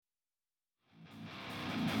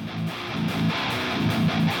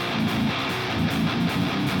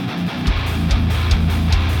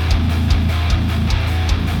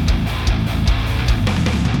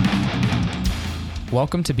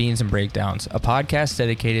Welcome to Beans and Breakdowns, a podcast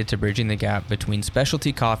dedicated to bridging the gap between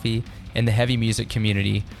specialty coffee and the heavy music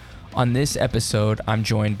community. On this episode, I'm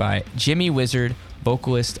joined by Jimmy Wizard,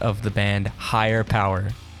 vocalist of the band Higher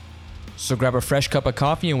Power. So grab a fresh cup of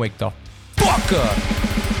coffee and wake the fuck up!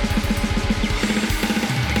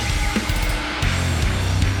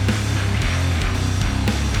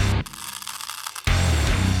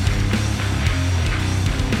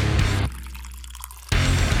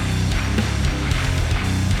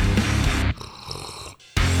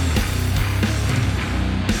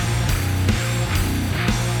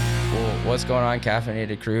 What's going on,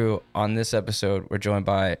 Caffeinated crew? On this episode, we're joined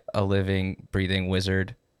by a living, breathing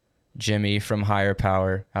wizard, Jimmy from Higher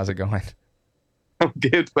Power. How's it going? I'm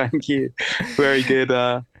good, thank you. Very good.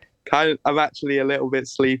 I'm actually a little bit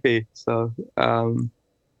sleepy, so I'm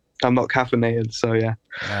not caffeinated. So yeah.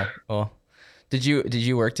 Well, did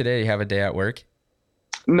you work today? Do you have a day at work?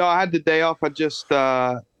 No, I had the day off. I just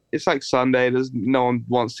it's like Sunday. There's no one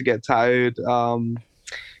wants to get tattooed.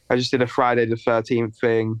 I just did a Friday the 13th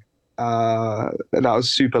thing. And that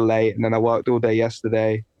was super late, and then I worked all day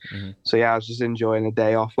yesterday. So yeah, I was just enjoying a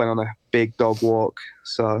day off. Went on a big dog walk.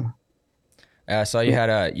 So I saw you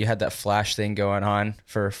had that flash thing going on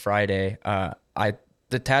for Friday.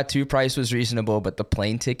 The tattoo price was reasonable, but the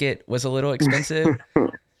plane ticket was a little expensive.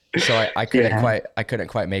 So I couldn't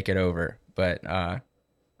quite make it over. But I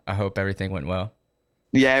hope everything went well.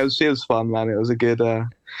 Yeah, it was fun, man. It was a good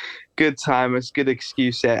time. It's a good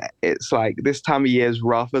excuse. It's like this time of year is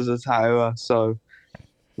rough as a tattooer, so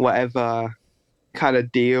whatever kind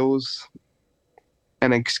of deals,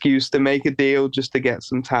 an excuse to make a deal just to get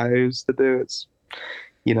some tattoos to do. It's,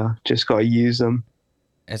 just got to use them.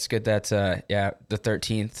 It's good that the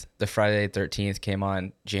 13th, the Friday 13th came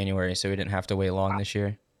on January, so we didn't have to wait long this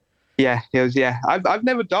year. Yeah, it was. Yeah, I've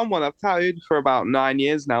never done one. I've tattooed for about 9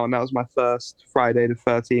 years now, and that was my first Friday the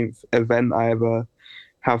 13th event I ever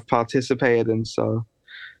have participated in, so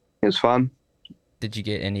it was fun. Did you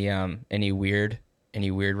get any weird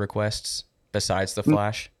requests besides the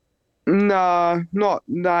flash? No,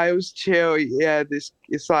 it was chill. Yeah,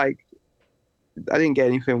 it's like I didn't get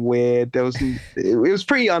anything weird. It was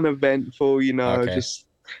pretty uneventful, Okay. Just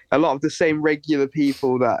a lot of the same regular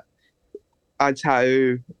people that I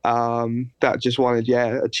tattoo that just wanted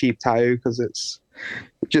a cheap tattoo because it's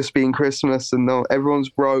just being Christmas and everyone's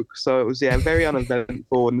broke, so it was very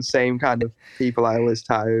uneventful and the same kind of people I always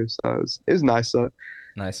tattoo, so it was nice.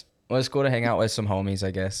 Nice. Well, it's cool to hang out with some homies,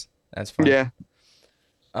 I guess. That's fun. Yeah,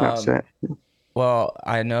 that's it. Well,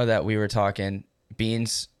 I know that we were talking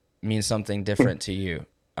beans means something different to you.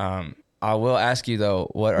 I will ask you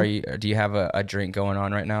though, do you have a drink going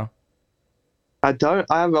on right now? I don't.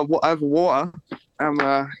 I have water.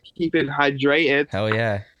 I'm keeping hydrated. Hell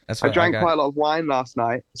yeah. I drank quite a lot of wine last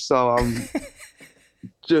night, so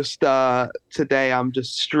just today I'm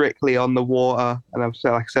just strictly on the water, and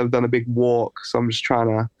I've done a big walk, so I'm just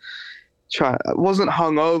trying. I wasn't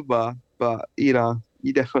hungover, but you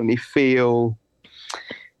definitely feel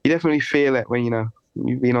it when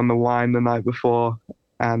you've been on the wine the night before,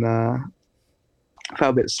 and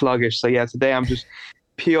felt a bit sluggish. So yeah, today I'm just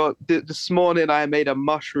pure. This morning I made a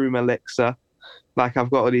mushroom elixir, like I've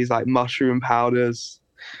got all these like mushroom powders.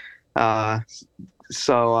 A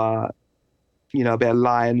bit of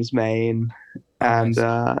lion's mane and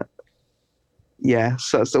nice.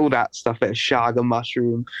 So it's all that stuff, a bit of shaga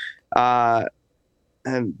mushroom, and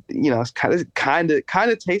it's kind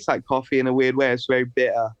of tastes like coffee in a weird way. It's very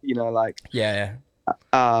bitter, Yeah.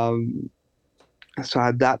 So I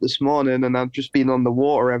had that this morning, and I've just been on the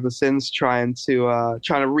water ever since, trying to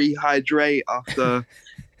rehydrate after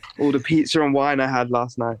all the pizza and wine I had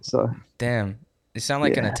last night. So Damn. You sound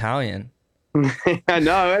like an Italian. I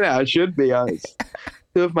know, I should be. It's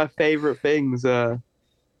two of my favorite things.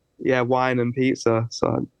 Wine and pizza.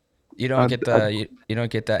 So You don't get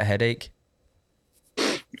that headache?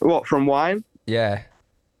 What, from wine? Yeah.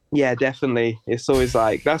 Yeah, definitely. It's always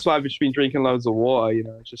like, that's why I've just been drinking loads of water.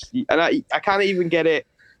 And I can't even get it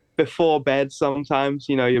before bed. Sometimes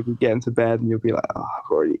you'll be getting to bed and you'll be like, oh,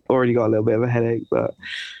 I've already got a little bit of a headache, but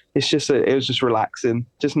it's just it was just relaxing,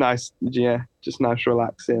 just nice, nice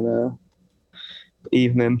relaxing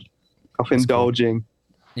evening of That's indulging. Cool.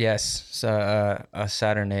 Yes, so a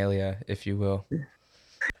Saturnalia, if you will.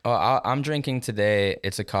 Oh, I'm drinking today.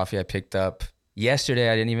 It's a coffee I picked up yesterday.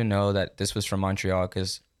 I didn't even know that this was from Montreal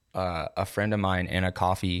because a friend of mine in a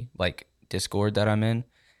coffee Discord that I'm in,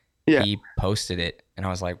 he posted it, and I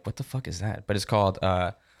was like, "What the fuck is that?" But it's called.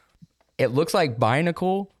 It looks like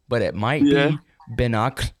Binacle, but it might be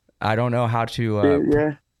Binacle. I don't know how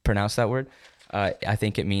to pronounce that word. I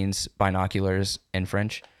think it means binoculars in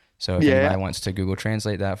French. So if Yeah. anybody wants to Google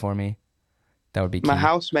Translate that for me, that would be My key.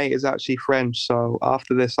 housemate is actually French, so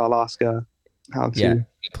after this, I'll ask her how Yeah, to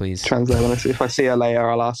please. translate. If I see her later,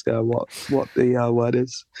 I'll ask her what the word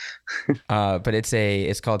is. But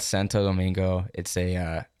it's called Santo Domingo. It's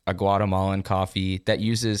a Guatemalan coffee that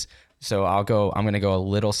uses. So I'm gonna go a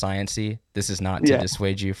little sciencey. This is not to Yeah,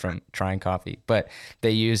 dissuade you from trying coffee, but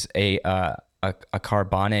they use a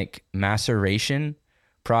carbonic maceration yeah,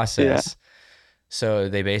 process. So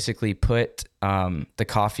they basically put the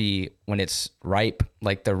coffee when it's ripe,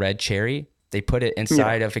 like the red cherry, they put it yeah,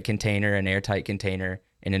 inside of a container, an airtight container,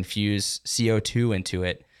 and infuse CO2 into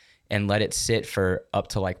it and let it sit for up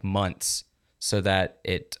to like months so that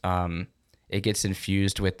it gets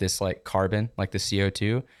infused with this like carbon, like the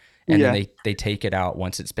CO2, and then yeah, they take it out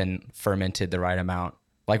once it's been fermented the right amount,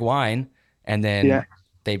 like wine, and yeah. then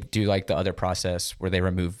they do like the other process where they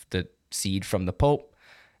remove the seed from the pulp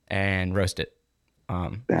and roast it.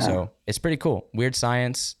 Yeah, So it's pretty cool. Weird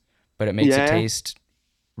science, but it makes it yeah. taste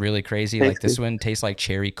really crazy. Like this Tasty. one tastes like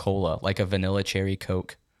cherry cola, like a vanilla cherry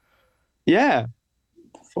Coke. Yeah.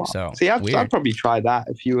 Fuck. So See, I'd weird. probably try that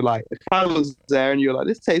if you were like, if I was there and you were like,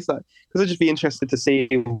 this tastes like, because I'd just be interested to see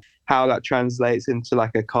how that translates into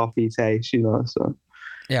like a coffee taste, you know. So,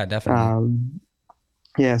 Yeah, definitely. um,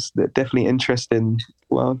 yes, definitely interesting.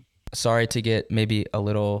 Well, Sorry to get maybe a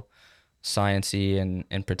little sciency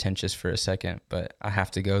and pretentious for a second, but I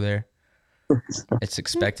have to go there. It's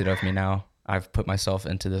expected of me now. I've put myself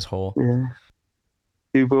into this hole. yeah,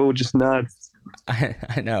 dude, we're all just nerds.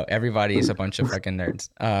 I know everybody is a bunch of fucking nerds.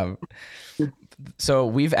 So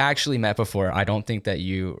we've actually met before. I don't think that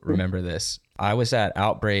you remember this. I was at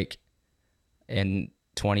Outbreak in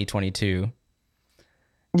 2022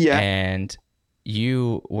 Yeah. and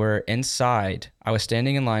you were inside. I was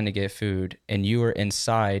standing in line to get food and you were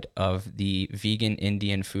inside of the vegan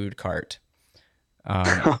Indian food cart,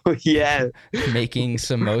 um, Oh, yeah. making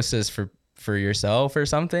samosas for yourself or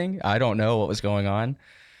something. I don't know what was going on,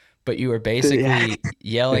 but you were Yeah. basically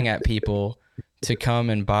yelling at people to come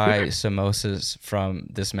and buy samosas from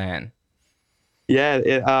this man. Yeah.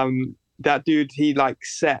 That dude, he like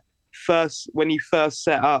when he first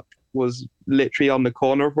set up was literally on the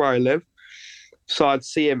corner of where I live. So I'd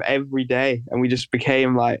see him every day and we just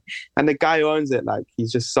became like, and the guy who owns it, like,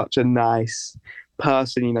 he's just such a nice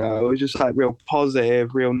person, you know. It was just like real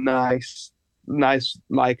positive, real nice,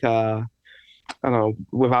 like, I don't know,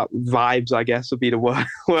 without vibes, I guess would be the word,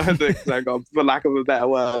 that I got, for lack of a better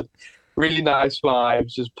word. Really nice vibes,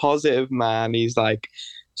 just positive, man. He's like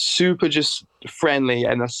super just friendly.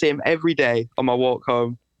 And I see him every day on my walk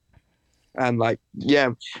home. And like, yeah,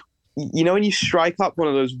 you know when you strike up one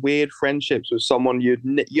of those weird friendships with someone you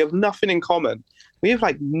have nothing in common. We have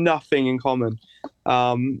like nothing in common,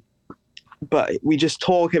 but we just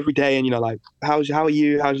talk every day, and you know, like how are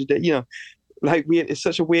you? How's your day? You know, like it's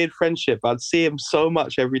such a weird friendship. I'd see him so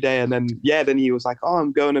much every day, and then he was like, "Oh,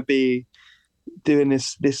 I'm going to be doing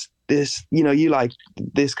this. You know, you like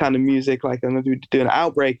this kind of music. Like I'm going to do an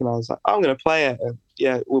Outbreak," and I was like, oh, "I'm going to play it. And,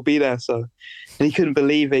 yeah, we'll be there." So, and he couldn't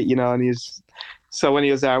believe it, you know, and he's. So when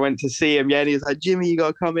he was there, I went to see him. Yeah, and he was like, "Jimmy, you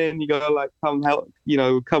gotta come in. You gotta like come help. You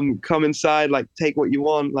know, come inside. Like take what you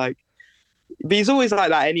want. Like." But he's always like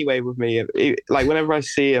that anyway with me. Like whenever I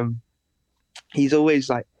see him, he's always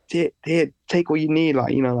like, "Here, take what you need."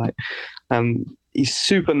 Like you know, like he's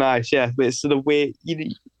super nice. Yeah, but it's sort of weird.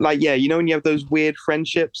 Like yeah, you know when you have those weird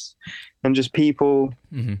friendships and just people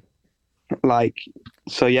Mm-hmm. like.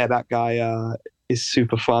 So yeah, that guy is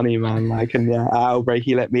super funny, man. Like and yeah, at Outbreak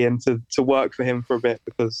he let me in to work for him for a bit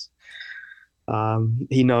because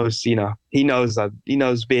he knows, you know, he knows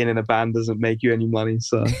being in a band doesn't make you any money,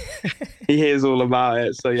 so he hears all about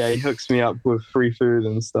it. So yeah, he hooks me up with free food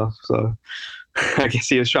and stuff. So I guess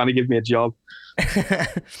he was trying to give me a job.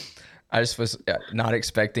 I just was not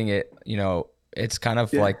expecting it. You know, it's kind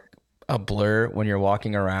of Yeah, like a blur when you're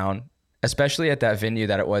walking around, especially at that venue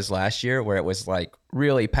that it was last year, where it was like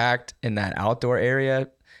really packed in that outdoor area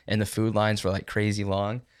and the food lines were like crazy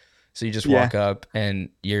long. So you just yeah, walk up and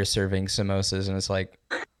you're serving samosas and it's like,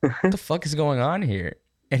 what the fuck is going on here?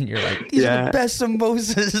 And you're like, these are the yeah. best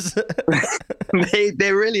samosas.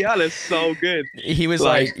 They really are. They're so good. He was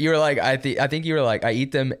Like like, you were like, I think you were like, I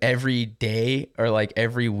eat them every day or like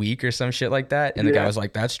every week or some shit like that. And the guy yeah, was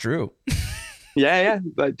like, that's true. yeah.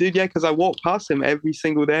 Like dude, yeah, because I walk past him every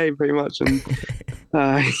single day pretty much, and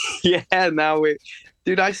uh, yeah.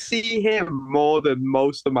 Dude, I see him more than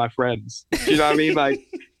most of my friends. Do you know what I mean? Like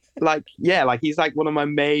yeah, like he's like one of my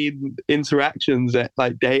main interactions at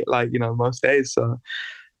like date, like most days. So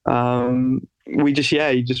we just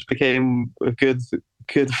he just became a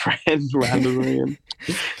good friend randomly and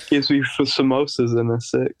gives me for samosas and a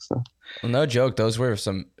six. So. Well, no joke, those were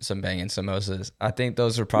some banging samosas. I think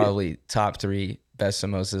those were Yeah. probably top three best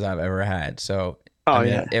samosas I've ever had. So I Oh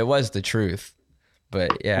mean, yeah. it was the truth.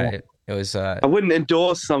 But yeah, Yeah. it was I wouldn't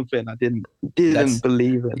endorse something I didn't that's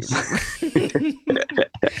believe in.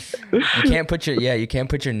 you can't put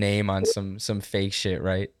your name on some fake shit,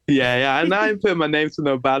 right? Yeah, yeah. And I ain't putting my name to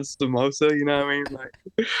no bad samosa, you know what I mean? Like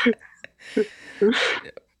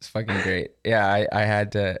It's fucking great. Yeah, I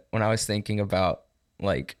had to when I was thinking about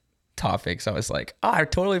like topics, I was like, oh, I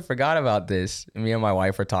totally forgot about this. Me and my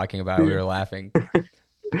wife were talking about it. We were laughing.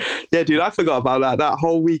 yeah, dude, I forgot about that. That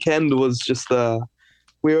whole weekend was just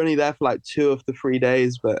we were only there for like 2 of the 3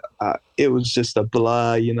 days, but it was just a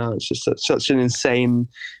blur, you know. It's just such an insane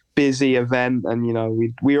busy event, and you know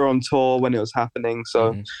we were on tour when it was happening,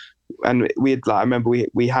 so hmm and we had like I remember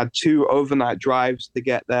we had 2 overnight drives to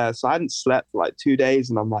get there, so I hadn't slept for like 2 days,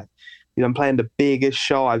 and I'm like, you know, I'm playing the biggest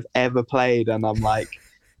show I've ever played, and I'm like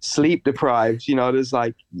sleep deprived. You know, there's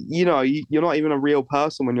like, you know, you're not even a real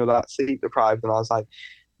person when you're that sleep deprived, and I was like,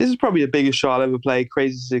 this is probably the biggest show I'll ever play,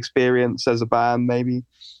 craziest experience as a band maybe,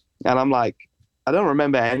 and I'm like, I don't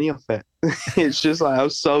remember any of it. It's just like I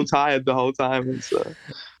was so tired the whole time. It's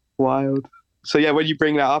wild. So yeah, when you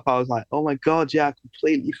bring that up, I was like, oh my god, yeah, I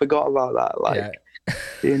completely forgot about that. Like Yeah.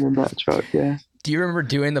 being in that truck, yeah. Do you remember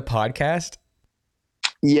doing the podcast?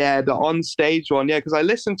 Yeah, the on stage one, yeah, because I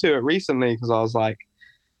listened to it recently because I was like,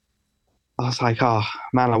 oh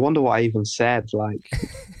man, I wonder what I even said. Like,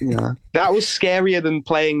 you know, that was scarier than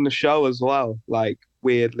playing the show as well. Like,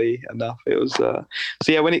 weirdly enough, it was. So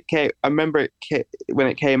yeah, when it came, I remember when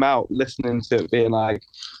it came out, listening to it, being like,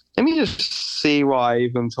 let me just see what I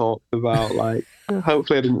even talked about. Like,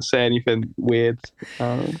 hopefully, I didn't say anything weird.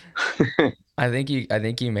 I think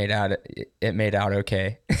you made out it made out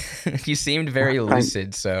okay. You seemed very thank,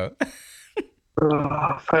 lucid, so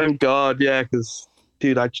thank God, yeah, because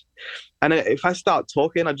dude, if I start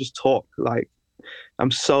talking, I just talk like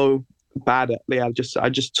I'm so bad at. Yeah, I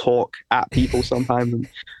just talk at people sometimes, and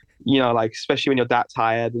you know, like especially when you're that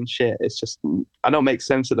tired and shit. It's just I don't make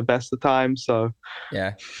sense at the best of times. So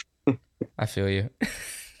yeah, I feel you.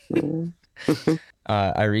 yeah.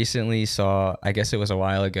 I recently saw, I guess it was a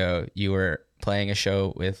while ago, you were playing a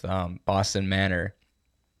show with Boston Manor,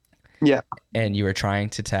 Yeah. and you were trying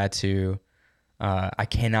to tattoo. I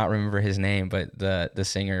cannot remember his name, but the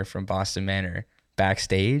singer from Boston Manor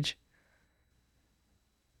backstage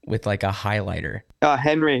with like a highlighter.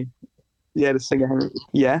 Henry. Yeah, the singer Henry.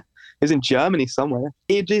 Yeah, he was in Germany somewhere.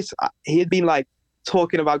 He had been like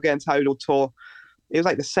talking about getting tattooed on tour. It was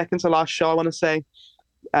like the second to last show, I want to say,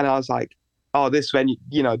 and I was like, oh, this venue,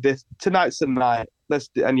 you know, this tonight's the night.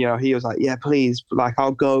 And you know, he was like, yeah, please, like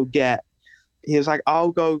I'll go get. He was like,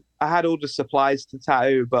 I'll go. I had all the supplies to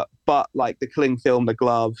tattoo, but like the cling film, the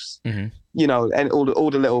gloves, hmm you know, and all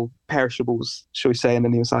the little perishables, shall we say? And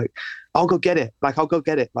then he was like, I'll go get it. Like I'll go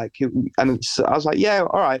get it. Like, and so I was like, yeah,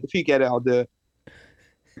 all right, if you get it, I'll do it.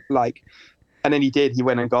 Like, and then he did. He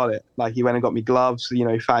went and got it. Like he went and got me gloves. You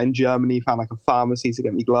know, he found in Germany, found like a pharmacy to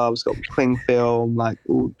get me gloves. Got me cling film, like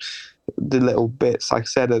all the little bits. Like I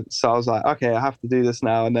said, so I was like, okay, I have to do this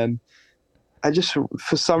now. And then I just,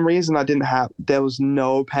 for some reason, there was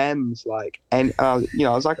no pens. Like, and you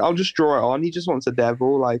know, I was like, I'll just draw it on. He just wants a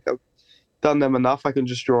devil. Like I've done them enough. I can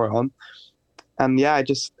just draw it on. And yeah,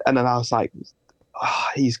 and then I was like, oh,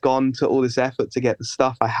 he's gone to all this effort to get the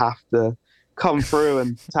stuff. I have to come through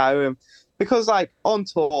and tattoo him. Because like on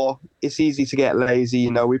tour, it's easy to get lazy.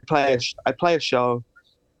 You know, I play a show,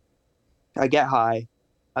 I get high,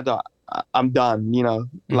 I'm done. You know,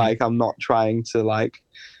 hmm like I'm not trying to like.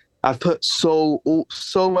 I've put so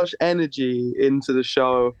much energy into the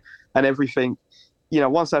show and everything. You know,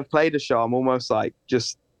 once I've played a show, I'm almost like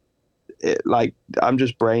like I'm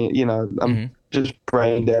just brain. You know, I'm hmm just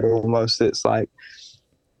brain dead almost. It's like,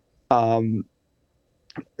 um,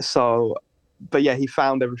 so but yeah, he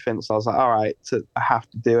found everything. So I was like, all right, I have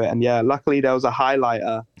to do it. And yeah, luckily there was a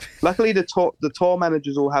highlighter. Luckily the tour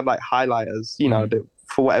managers all had like highlighters, you know, hmm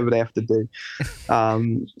for whatever they have to do.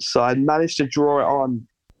 So I managed to draw it on.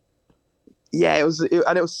 Yeah,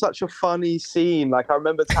 and it was such a funny scene. Like I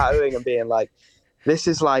remember tattooing and being like, this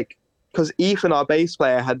is like, because Ethan, our bass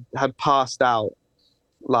player, had passed out,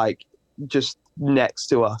 like just next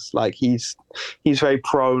to us. Like he's very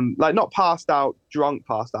prone, like not passed out, drunk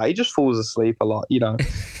passed out. He just falls asleep a lot, you know.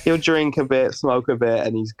 He'll drink a bit, smoke a bit,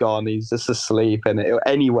 and he's gone. He's just asleep, and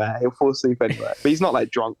anywhere he'll fall asleep anywhere. But he's not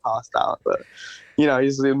like drunk passed out. But you know,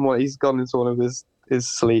 he's gone into one of his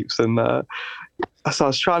sleeps, and so I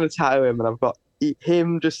was trying to tattoo him, and I've got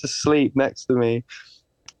him just asleep next to me.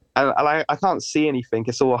 and I can't see anything.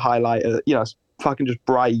 It's all highlighted, it's fucking just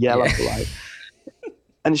bright yellow, Yeah. like,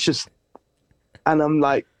 and it's just, and I'm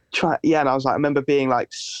like, and I was like, I remember being like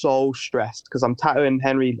so stressed because I'm tattooing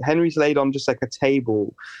Henry. Henry's laid on just like a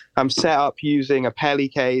table. I'm set up using a Pelly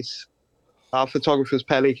case, our photographer's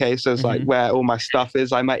Pelly case, as like Mm-hmm. where all my stuff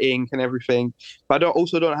is, like my ink and everything. But I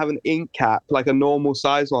don't have an ink cap, like a normal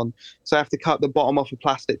size one. So I have to cut the bottom off a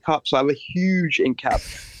plastic cup. So I have a huge ink cap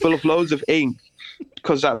full of loads of ink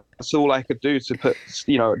because that's all I could do to put,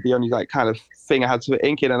 the only like kind of thing I had to put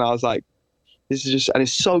ink in. And I was like, this is just, and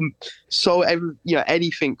it's so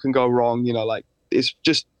anything can go wrong. Like it's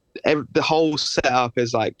just the whole setup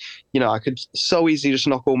is like, I could so easily just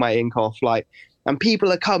knock all my ink off, like, and people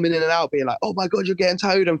are coming in and out being like, oh my God, you're getting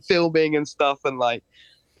tattooed and filming and stuff. And like,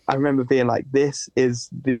 I remember being like, this is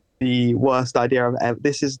the worst idea I've ever,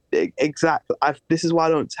 this is exactly, this is why I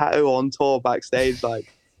don't tattoo on tour backstage.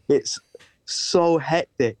 Like it's so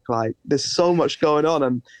hectic. Like there's so much going on.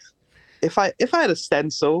 And if I had a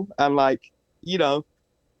stencil and like, you know,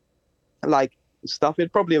 like stuff,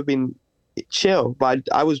 it'd probably have been chill. But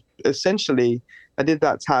I was essentially, I did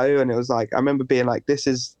that tattoo and it was like, I remember being like,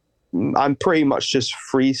 I'm pretty much just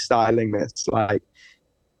freestyling this. Like,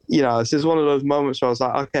 this is one of those moments where I was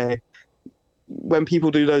like, okay, when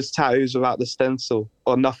people do those tattoos without the stencil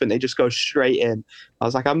or nothing, they just go straight in. I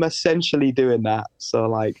was like, I'm essentially doing that. So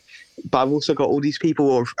like, but I've also got all these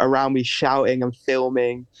people around me shouting and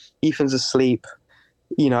filming. Ethan's asleep.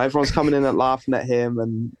 Everyone's coming in and laughing at him.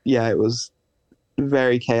 And yeah, it was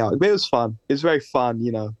very chaotic, but it was fun. It was very fun,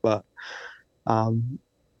 but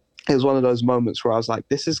it was one of those moments where I was like,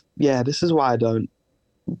 this is why I don't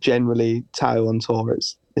generally tattoo on tour.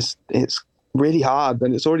 It's really hard,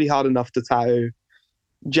 and it's already hard enough to tattoo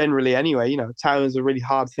generally anyway. Tattoo is a really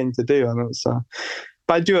hard thing to do. And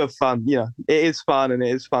but I do have fun. It is fun, and it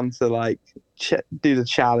is fun to like do the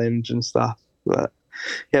challenge and stuff. But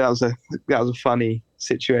yeah, that was a funny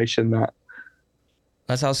situation.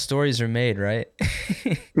 That's how stories are made, right?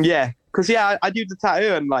 Yeah, because I do the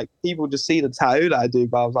tattoo, and like people just see the tattoo that I do,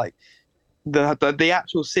 but I was like, the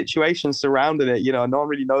actual situation surrounding it, no one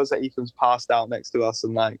really knows that Ethan's passed out next to us,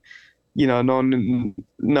 and like, no one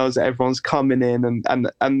knows that everyone's coming in, and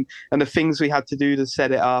the things we had to do to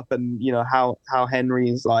set it up, and how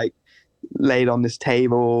Henry's like laid on this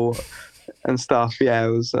table and stuff. Yeah,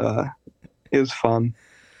 it was fun,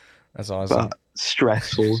 That's awesome. but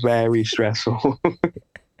stressful, very stressful.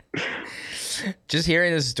 Just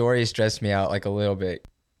hearing this story stressed me out like a little bit.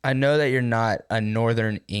 I know that you're not a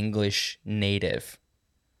Northern English native,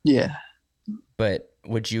 Yeah. but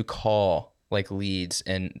would you call like Leeds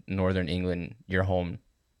and Northern England your home?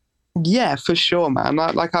 Yeah, for sure, man.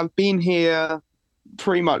 Like I've been here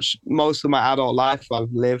pretty much most of my adult life.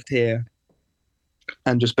 I've lived here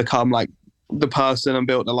and just become like the person and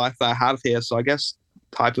built the life that I have here. So I guess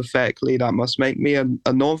hypothetically that must make me a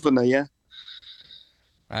Northerner, yeah.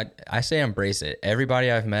 I say embrace it. Everybody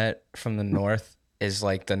I've met from the North is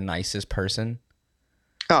like the nicest person.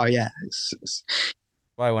 Oh yeah.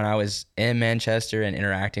 Why when I was in Manchester and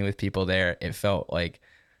interacting with people there, it felt like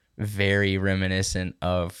very reminiscent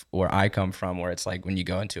of where I come from, where it's like when you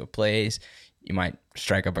go into a place, you might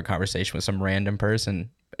strike up a conversation with some random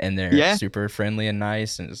person and they're Yeah. super friendly and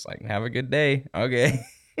nice and just like, have a good day. Okay.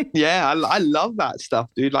 Yeah, I love that stuff,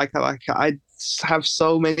 dude. Like I have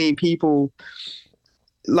so many people,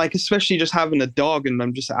 like especially just having a dog and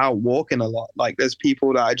I'm just out walking a lot. Like there's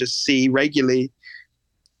people that I just see regularly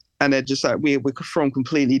and they're just like we're from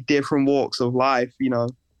completely different walks of life,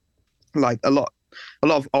 like a lot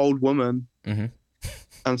of old women Mm-hmm.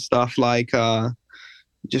 and stuff, like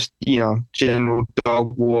just general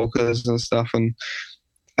dog walkers and stuff. And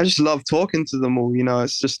I just love talking to them all.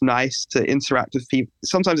 It's just nice to interact with people.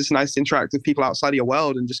 Sometimes it's nice to interact with people outside of your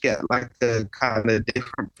world and just get like a kind of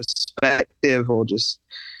different perspective, or just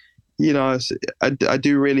I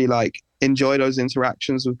do really like enjoy those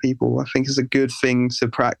interactions with people. I think it's a good thing to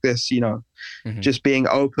practice, Mm-hmm. just being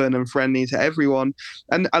open and friendly to everyone.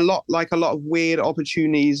 And a lot of weird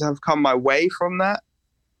opportunities have come my way from that.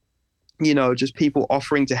 Just people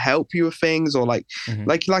offering to help you with things, or Mm-hmm.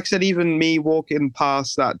 like I said, even me walking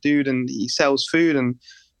past that dude and he sells food and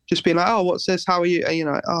just being like, oh, what's this? How are you?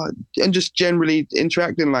 And just generally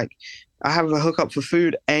interacting. Like I have a hookup for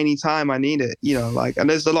food anytime I need it, like, and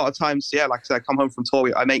there's a lot of times, yeah, like I said, I come home from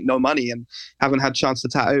tour, I make no money and haven't had a chance to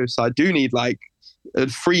tattoo. So I do need like a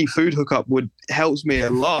free food hookup helps me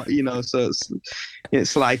a lot, so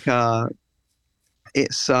it's like,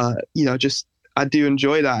 just, I do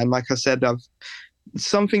enjoy that. And like I said,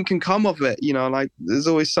 something can come of it, like there's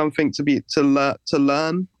always something to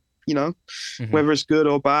learn. you know, Hmm. whether it's good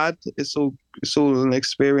or bad, it's all an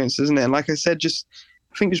experience, isn't it? And like I said, just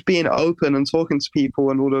I think just being open and talking to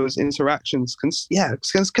people and all those interactions can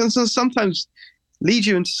sometimes lead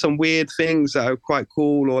you into some weird things that are quite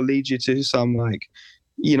cool, or lead you to some like,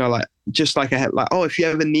 like just like oh, if you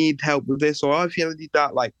ever need help with this, or oh, if you ever need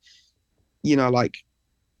that, like, like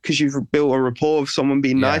because you've built a rapport with someone,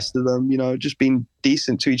 being Yeah. nice to them, just being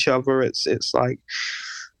decent to each other. It's like,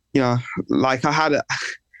 you know, like I had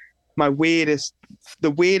my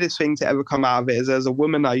the weirdest thing to ever come out of it is there's a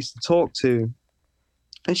woman I used to talk to,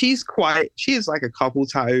 and she is like a couple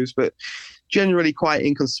tattoos, but generally quite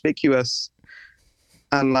inconspicuous.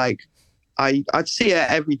 And like I'd see her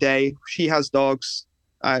every day. She has dogs.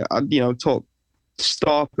 I talk,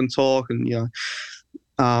 stop and talk, and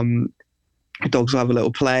um, dogs will have a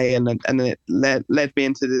little play, and then it led me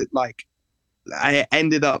into like I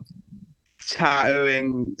ended up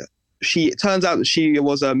tattooing. It turns out that she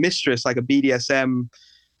was a mistress, like a BDSM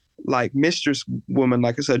like mistress woman,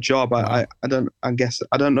 like it's her job. Wow. I don't, I guess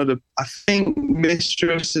I don't know I think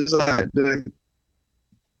mistress is like the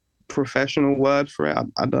professional word for it.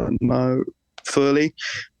 I don't know fully,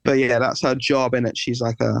 but yeah, that's her job in it. She's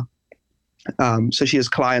like so she has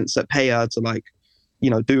clients that pay her to like,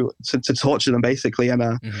 do to torture them basically, and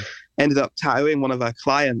Hmm. ended up tattooing one of her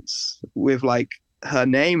clients with like her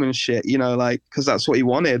name and shit, like because that's what he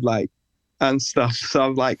wanted, like, and stuff. So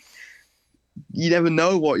I'm like, you never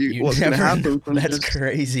know You what's gonna never know. happen from That's just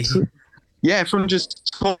crazy. from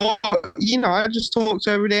just talk. I just talked to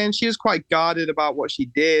her every day, and she was quite guarded about what she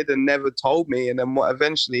did and never told me. And then what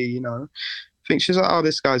eventually, I think she's like, oh,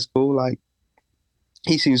 this guy's cool. Like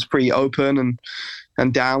he seems pretty open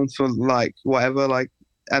and down for like whatever. Like,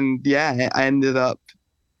 and yeah, I ended up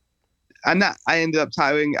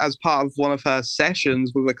tattooing as part of one of her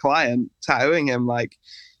sessions with a client, tattooing him like,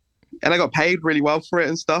 and I got paid really well for it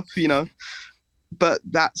and stuff. But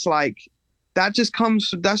that's just come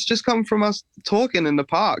from us talking in the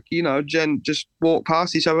park. Jen just walk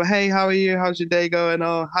past each other. Hey, how are you? How's your day going?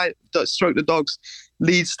 Oh, hi. Stroke the dogs,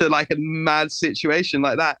 leads to like a mad situation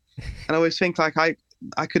like that. And I always think like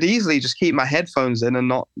I could easily just keep my headphones in and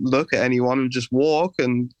not look at anyone and just walk,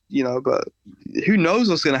 and but who knows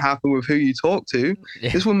what's going to happen with who you talk to.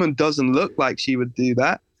 Yeah. This woman doesn't look like she would do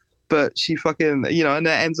that, but she fucking, and it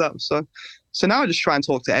ends up so now I just try and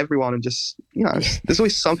talk to everyone, and just, Yeah. there's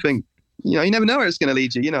always something, you never know where it's going to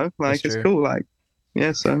lead you, That's like it's true. cool. Like,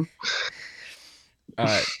 yeah. So,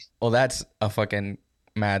 Uh, well, that's a fucking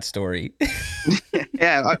mad story.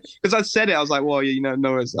 yeah, because I said it, I was like, well,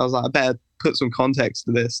 no, I was like, I better put some context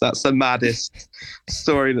to this. That's the maddest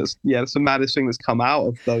story. It's the maddest thing that's come out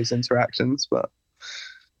of those interactions. But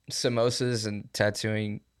Samosas and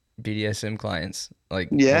tattooing BDSM clients.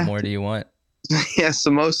 Like, what yeah, more do you want? yeah,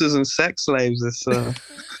 samosas and sex slaves. It's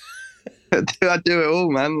I do it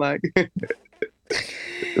all, man. Like,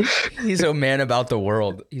 He's a man about the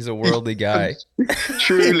world. He's a worldly guy.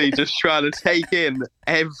 truly just trying to take in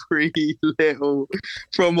every little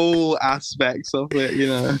from all aspects of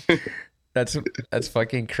it. That's that's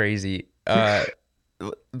fucking crazy.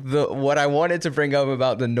 The what I wanted to bring up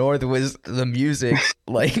about the North was the music,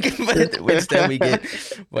 like, but instead we get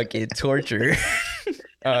fucking torture.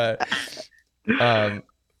 uh, um,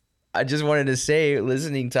 I just wanted to say,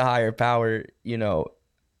 listening to Higher Power,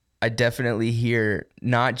 I definitely hear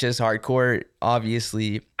not just hardcore.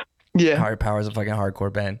 Obviously, Yeah, Higher Power is a fucking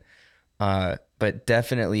hardcore band, but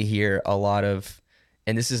definitely hear a lot of,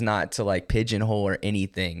 and this is not to like pigeonhole or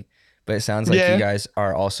anything, but it sounds like you yeah, guys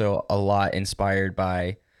are also a lot inspired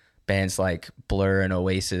by bands like Blur and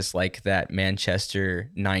Oasis, like that Manchester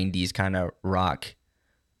 90s kind of rock,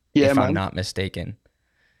 yeah, if I'm man, not mistaken.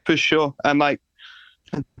 for sure. And like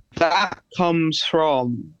that comes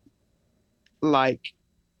from like,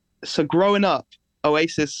 so growing up,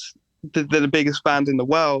 Oasis, they're the biggest band in the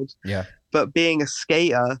world, Yeah. but being a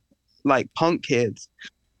skater, like punk kids,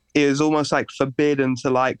 it was almost like forbidden to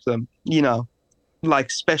like them, like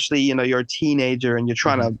especially, you're a teenager and Hmm.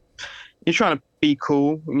 you're trying to be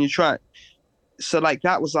cool, and so like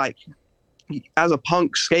that was like, as a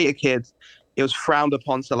punk skater kid, it was frowned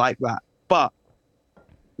upon to like that. But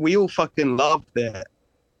we all fucking loved it.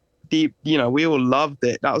 Deep, we all loved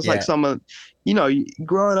it. That was like Yeah. someone,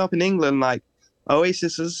 growing up in England, like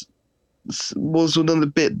Oasis was one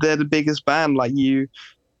of they're the biggest band. Like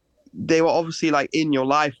they were obviously like in your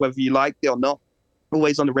life, whether you liked it or not,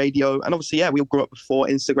 always on the radio. And obviously, yeah, we all grew up before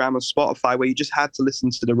Instagram and Spotify, where you just had to listen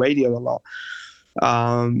to the radio a lot,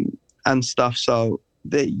 and stuff. So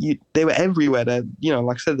they were everywhere. They're,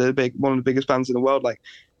 like I said, they're one of the biggest bands in the world. Like,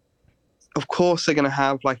 of course, they're gonna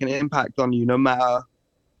have like an impact on you, no matter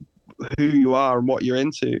who you are and what you're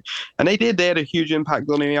into. And they had a huge impact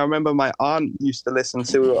on me. I remember my aunt used to listen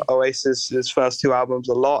to Oasis's first two albums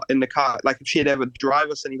a lot in the car. Like if she'd ever drive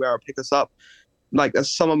us anywhere or pick us up, like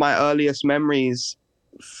some of my earliest memories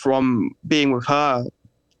from being with her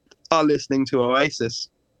are listening to Oasis.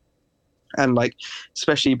 And like,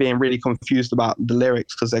 especially being really confused about the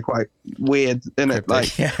lyrics because they're quite weird, in it.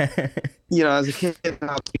 Like, Yeah. you know, as a kid,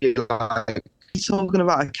 I'd be like, he's talking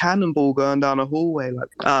about a cannonball going down a hallway. Like,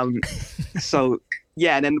 so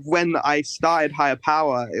yeah. And then when I started Higher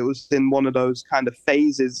Power, it was in one of those kind of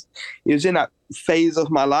phases. It was in that phase of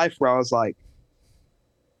my life where I was like,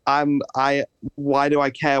 why do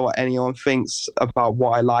I care what anyone thinks about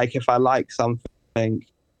what I like? If I like something,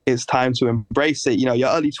 it's time to embrace it. You know, your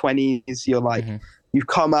early 20s, you're like, you've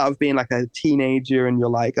come out of being like a teenager and you're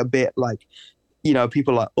like a bit like, you know,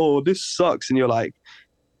 people are like, oh, this sucks. And you're like,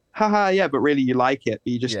 haha, yeah, but really you like it.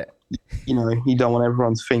 But you just, you know, you don't want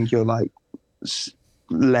everyone to think you're like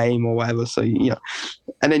lame or whatever. So, you know,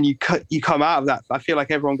 and then you come out of that. I feel like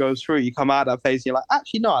everyone goes through, you come out of that phase and you're like,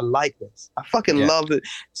 actually, no, I like this. I fucking love it.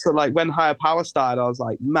 So like when Higher Power started, I was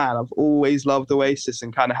like, man, I've always loved Oasis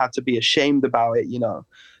and kind of had to be ashamed about it, you know.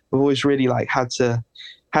 I've always really like had to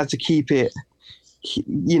keep it,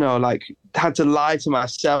 you know, like had to lie to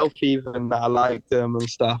myself even that I liked them and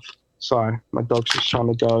stuff. Sorry, my dog's just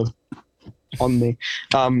trying to go on me.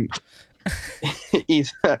 He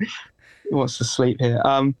wants to sleep here.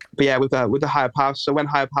 But yeah, with the Higher Power. So when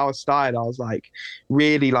Higher Power started, I was like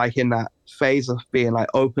really like in that phase of being like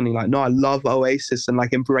openly like, no, I love Oasis and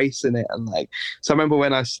like embracing it. And like, so I remember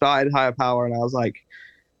when I started Higher Power and I was like,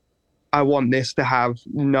 I want this to have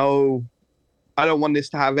I don't want this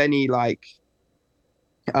to have any like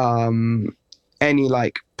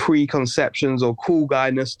preconceptions or cool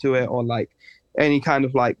guyness to it, or like any kind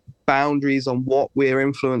of like boundaries on what we're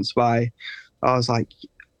influenced by. I was like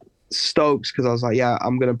stoked because I was like, yeah,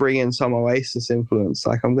 I'm gonna bring in some Oasis influence.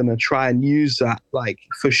 Like I'm gonna try and use that, like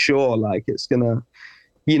for sure. Like it's gonna,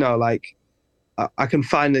 you know, like I can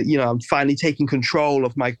find that, you know, I'm finally taking control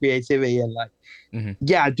of my creativity and like,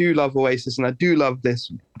 yeah, I do love Oasis and I do love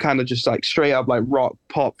this kind of just like straight up like rock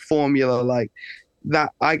pop formula like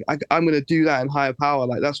that. I'm going to do that in Higher Power.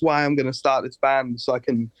 Like that's why I'm going to start this band, so I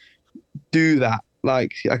can do that.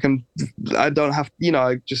 Like I don't have, you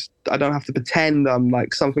know, I don't have to pretend I'm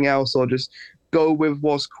like something else or just go with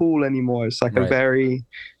what's cool anymore. It's like a very,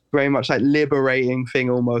 very much like liberating thing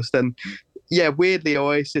almost. And yeah, weirdly,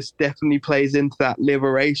 Oasis definitely plays into that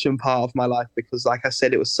liberation part of my life because, like I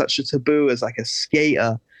said, it was such a taboo as like a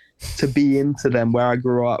skater to be into them where I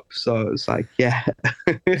grew up. So it's like, yeah.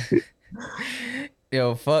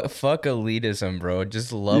 Yo, fuck elitism, bro.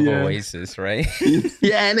 Just love Oasis, right?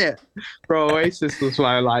 Yeah, innit? Bro, Oasis was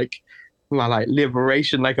my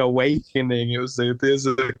liberation, like awakening. It was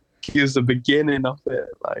the beginning of it.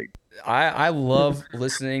 Like I love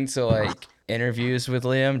listening to like interviews with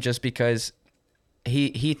Liam just because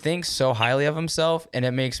he thinks so highly of himself, and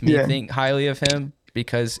it makes me think highly of him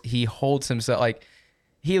because he holds himself like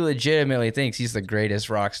he legitimately thinks he's the greatest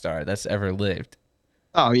rock star that's ever lived.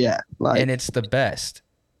 Oh yeah, like, and it's the best.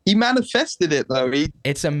 He manifested it though.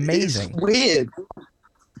 It's amazing. It's weird.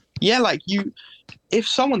 Yeah, like if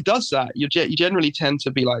someone does that, you generally tend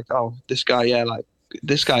to be like, oh, this guy, yeah, like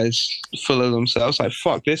this guy's full of themselves. Like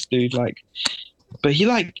fuck this dude, like. But he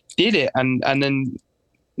like did it, and then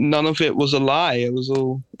none of it was a lie. It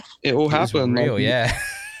all happened. Real, like, yeah.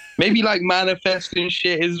 Maybe like manifesting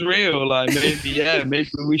shit is real. Like maybe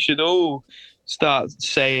we should all start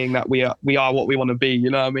saying that we are what we want to be. You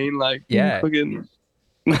know what I mean? Like fucking,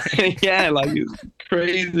 yeah, like it's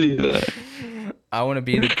crazy. I want to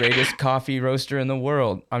be the greatest coffee roaster in the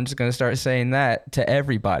world. I'm just gonna start saying that to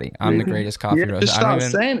everybody. I'm the greatest coffee roaster. Just start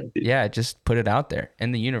saying it. Dude. Yeah, just put it out there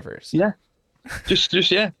in the universe. Yeah. Just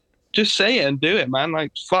say it and do it, man.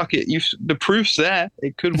 Like fuck it, the proof's there.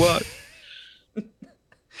 It could work.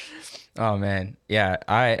 Oh man, yeah.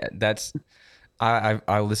 I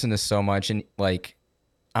listen to so much, and like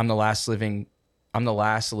I'm the last living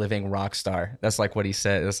rock star. That's like what he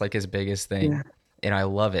said. That's like his biggest thing, and I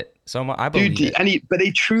love it so much. I believe it. But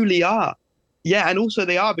they truly are. Yeah, and also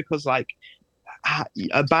they are because like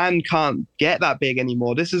a band can't get that big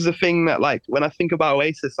anymore. This is the thing that like when I think about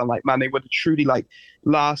Oasis, I'm like, man, they were truly like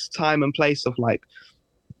last time and place of like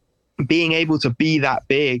being able to be that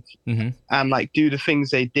big and like do the things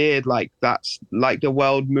they did. Like that's like the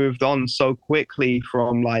world moved on so quickly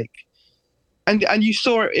from like, and you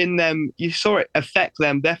saw it in them. You saw it affect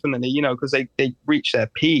them definitely, you know, because they reached their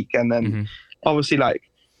peak, and then obviously like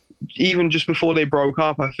even just before they broke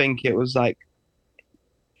up, I think it was like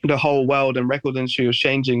the whole world and record industry was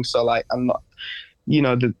changing. So like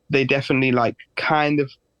they definitely like kind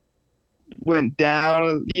of went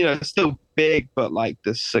down. Still big, but like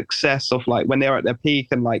the success of like when they were at their peak,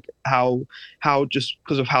 and like how just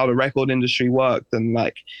because of how the record industry worked, and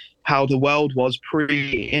like how the world was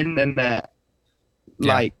pre-internet,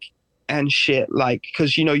 Yeah. like, and shit, like,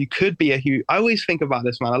 because you could be a huge. I always think about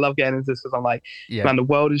this, man. I love getting into this because I'm like, Yeah. man, the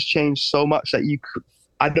world has changed so much that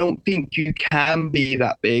I don't think you can be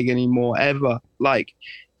that big anymore ever. Like,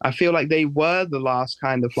 I feel like they were the last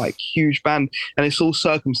kind of like huge band, and it's all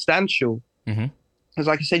circumstantial. Mm-hmm. Because,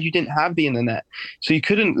 like I said, you didn't have the internet, so you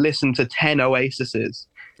couldn't listen to 10 Oasises.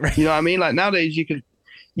 Right. You know what I mean? Like nowadays, you could,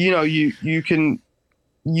 you can,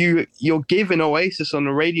 you're giving Oasis on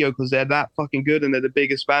the radio because they're that fucking good and they're the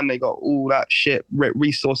biggest band. They got all that shit,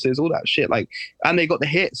 resources, all that shit. Like, and they got the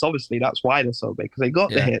hits. Obviously, that's why they're so big because they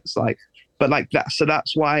got the Yeah. hits. Like, but like that, so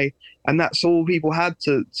that's why, and that's all people had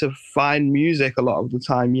to find music a lot of the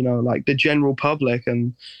time. Like the general public,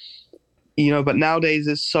 and but nowadays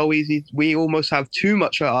it's so easy. We almost have too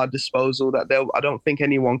much at our disposal that I don't think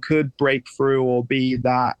anyone could break through or be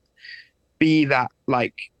that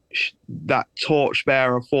like that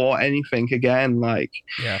torchbearer for anything again. Like,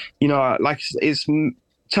 Yeah. like it's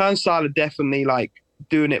Turnstile are definitely like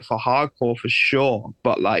doing it for hardcore for sure,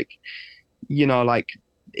 but like, like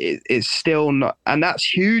it's still not, and that's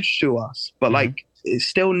huge to us. But like, it's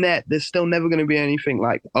still there's still never going to be anything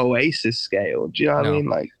like Oasis scale. Do you know what I No. mean?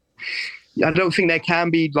 Like, I don't think there can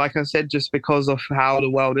be, like I said, just because of how the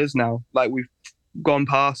world is now. Like, we've gone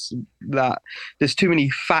past that. There's too many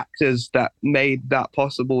factors that made that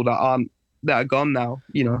possible that are gone now.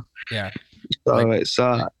 Yeah. So Like, it's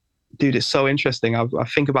dude, it's so interesting. I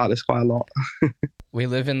think about this quite a lot. we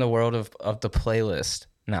live in the world of the playlist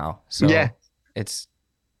now. So Yeah. it's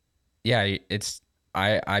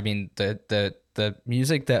I mean the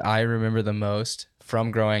music that I remember the most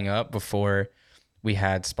from growing up before we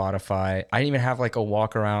had Spotify. I didn't even have like a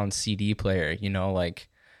walk around CD player, like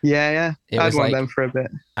Yeah. it I had was one like of them for a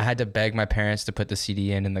bit. I had to beg my parents to put the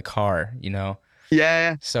CD in the car.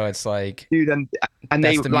 Yeah. So it's like Dude, and that's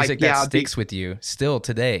they the like, music yeah, that sticks with you still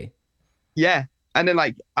today. yeah. And then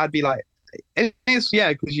like I'd be like, it's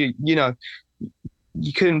because you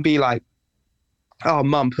couldn't be like, oh,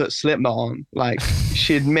 mum, put Slipknot on. Like,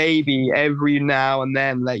 she'd maybe every now and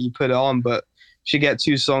then let you put it on, but she'd get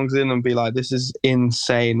 2 songs in and be like, this is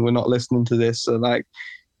insane. We're not listening to this. So like,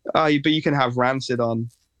 oh, but you can have Rancid on.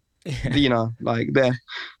 Like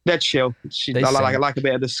they're chill. They I sing. like a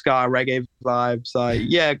bit of the ska reggae vibes. Like,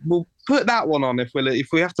 yeah, we'll put that one on if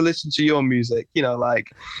we have to listen to your music.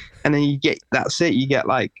 Like, and then that's it. You get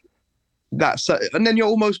like that's, and then you're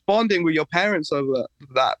almost bonding with your parents over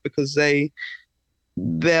that because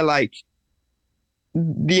they're like,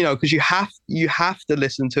 because you have to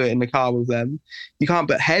listen to it in the car with them. You can't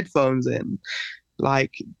put headphones in.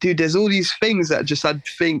 Like, dude, there's all these things that just, I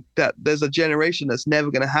think that there's a generation that's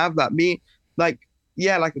never gonna have that. Like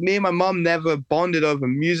me and my mom never bonded over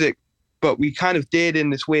music, but we kind of did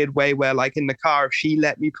in this weird way where, like, in the car, if she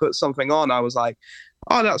let me put something on, I was like,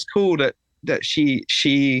 oh, that's cool that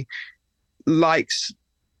she likes,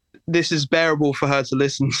 this is bearable for her to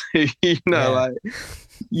listen to. Yeah.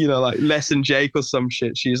 Like Less Than Jake or some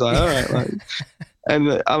shit. She's like, all right, like,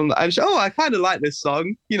 and I kind of like this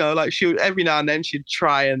song. Like, she would, every now and then she'd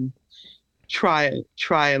try and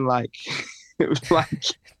like, it was like,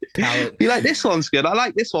 be like, this one's good. I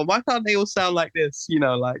like this one. Why can't they all sound like this?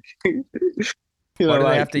 Like, Why do like,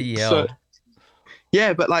 they have to yell? So,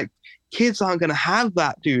 yeah, but like, kids aren't gonna have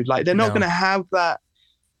that, dude. Like, they're not No. gonna have that.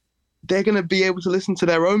 They're gonna be able to listen to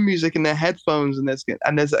their own music in their headphones, and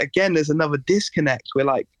there's another disconnect. We're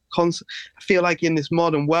like, I feel like in this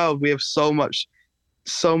modern world we have so much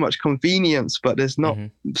convenience, but there's not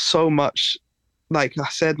so much. Like I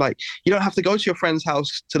said, like, you don't have to go to your friend's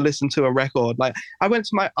house to listen to a record. Like, I went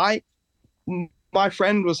to my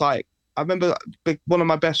friend was like, I remember one of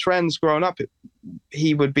my best friends growing up,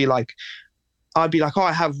 he would be like, I'd be like, oh,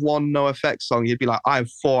 I have one NoFX song. He'd be like, I have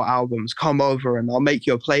 4 albums. Come over and I'll make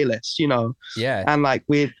you a playlist, Yeah. And like,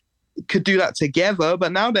 we could do that together.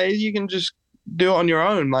 But nowadays you can just do it on your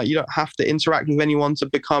own. Like, you don't have to interact with anyone to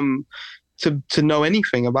become, to know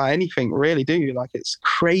anything about anything, really, do you? Like, it's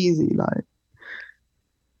crazy. Like,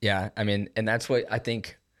 Yeah. I mean, and that's what I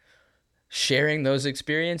think, sharing those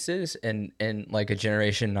experiences and like a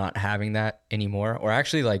generation not having that anymore, or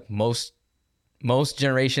actually like most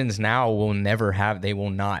generations now will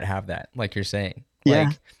not have that, like you're saying. Yeah.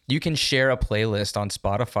 Like, you can share a playlist on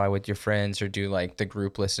Spotify with your friends or do like the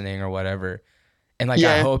group listening or whatever. And like,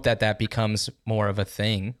 I hope that becomes more of a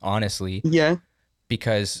thing, honestly. Yeah.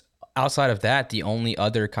 Because outside of that, the only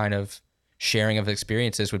other kind of sharing of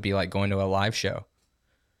experiences would be like going to a live show,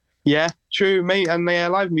 Yeah, true, mate. And yeah,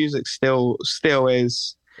 live music still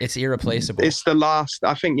is. It's irreplaceable. It's the last.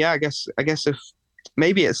 I think. Yeah, I guess if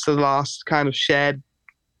maybe it's the last kind of shared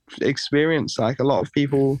experience. Like a lot of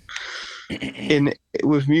people in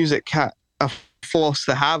with music are forced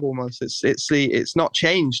to have almost. It's not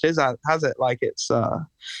changed, is that has it? Like it's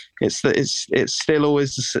still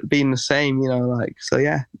always been the same. Like so.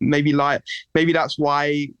 Yeah, maybe that's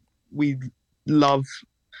why we love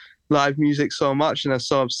live music so much and are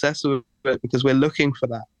so obsessed with it because we're looking for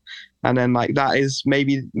that. And then like that is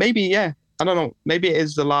maybe yeah, I don't know, maybe it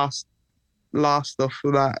is the last of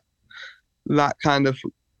that kind of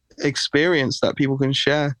experience that people can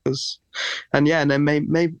share. And yeah, and then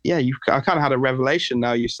maybe yeah, I kind of had a revelation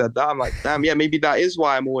now you said that. I'm like, damn, yeah, maybe that is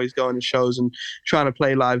why I'm always going to shows and trying to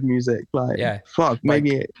play live music. Like, Yeah. fuck,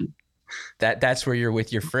 maybe like, that's where you're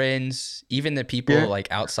with your friends, even the people yeah,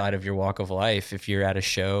 like outside of your walk of life. If you're at a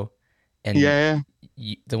show and yeah,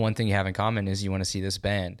 the one thing you have in common is you want to see this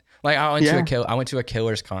band. Like I went yeah, to a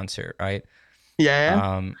Killers concert, right?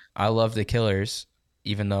 yeah. I love the Killers,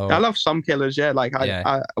 even I though love some Killers, yeah. Like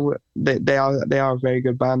yeah, they are a very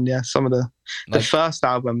good band, yeah. Some of the like first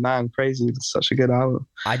album, man, crazy. It's such a good album.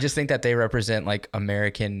 I just think that they represent like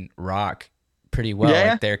American rock pretty well.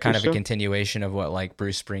 Yeah, Like they're for kind of a sure. continuation of what like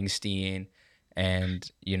Bruce Springsteen and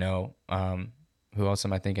who else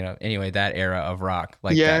am I thinking of? Anyway, that era of rock,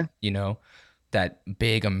 like Yeah, that, that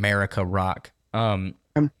big America rock.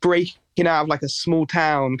 and breaking out of like a small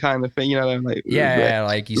town kind of thing, Yeah,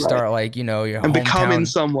 like you like start like, your and becoming hometown,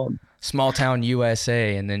 someone. small town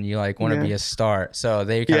USA, and then you like want to Yeah, be a star. So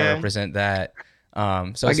they kind of yeah, represent that.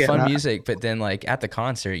 So I it's get fun that. music, but then like at the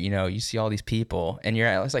concert, you see all these people, and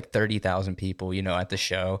it's like 30,000 people, at the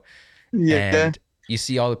show, Yeah, and you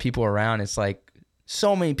see all the people around. It's like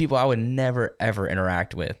so many people I would never ever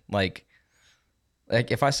interact with. Like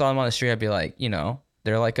if I saw them on the street, I'd be like,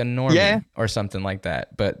 they're like a yeah, normie or something like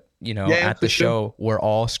that. But yeah, at for the sure. show, we're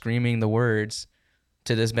all screaming the words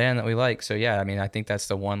to this band that we like. So yeah, I mean, I think that's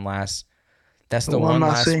the One one last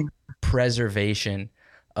last thing, preservation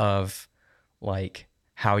of like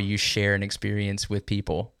how you share an experience with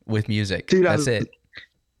people with music. dude. That's it.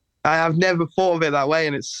 I've never thought of it that way,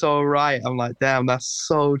 and it's so right. I'm like, damn, that's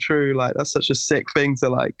so true. Like, that's such a sick thing to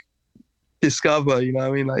like discover. You know what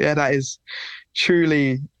I mean? Like, yeah, that is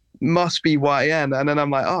truly must be why. Yeah, and then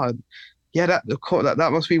I'm like, oh, yeah, that of course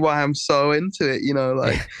that must be why I'm so into it.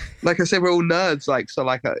 Yeah. Like I said, we're all nerds. Like, so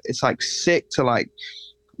like it's like sick to like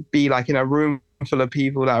be like in a room full of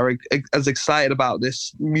people that are as excited about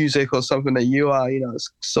this music or something that you are.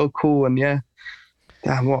 It's so cool, and yeah,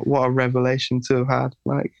 damn, what a revelation to have had.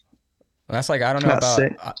 Like, That's like that's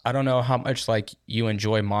it. I don't know how much like you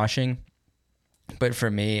enjoy moshing, but for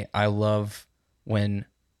me, I love when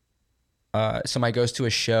somebody goes to a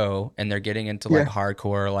show and they're getting into like Yeah,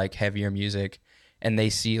 hardcore, like heavier music, and they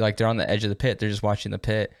see like they're on the edge of the pit, they're just watching the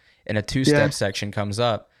pit, and a two yeah, step section comes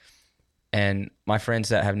up, and my friends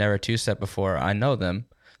that have never two step before, I know them,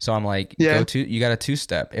 so I'm like, yeah. you got a two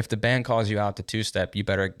step. If the band calls you out to two step, you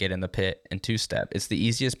better get in the pit and two step. It's the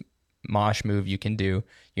easiest mosh move you can do.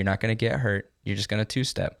 You're not gonna get hurt. You're just gonna two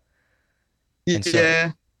step. And so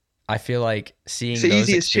Yeah, I feel like it's seeing the those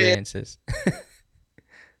easiest shit. experiences.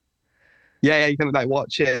 Yeah, you can like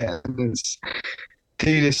watch it, and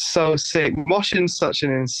dude, it's so sick. Moshing's such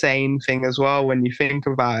an insane thing as well when you think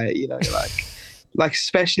about it. Like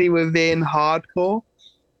especially within hardcore,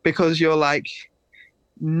 because you're like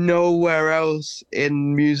nowhere else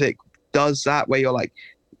in music does that where you're like,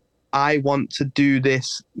 I want to do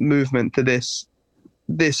this movement to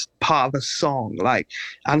this part of a song. Like,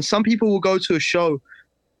 and some people will go to a show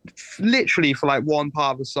literally for like one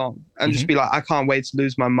part of the song and just Hmm. be like, I can't wait to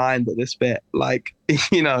lose my mind at this bit. Like,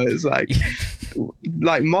 it's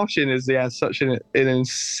like moshing is yeah such an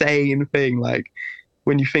insane thing. Like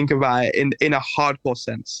when you think about it in a hardcore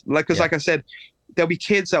sense. Like, because Yeah. like I said, there'll be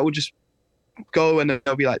kids that will just go and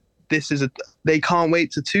they'll be like, they can't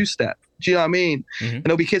wait to two step. Do you know what I mean? Hmm. And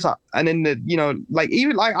there'll be kids like, and then like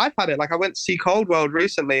even like I've had it. Like I went to see Cold World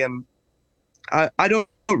recently, and I don't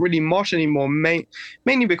really mosh anymore,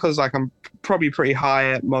 mainly because like I'm probably pretty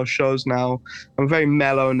high at most shows now. I'm very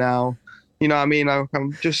mellow now. You know what I mean? I'm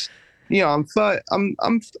just, I'm 30,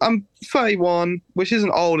 I'm 31, which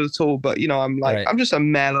isn't old at all, but I'm like Right. I'm just a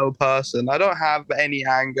mellow person. I don't have any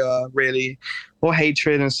anger really or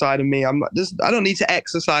hatred inside of me. I don't need to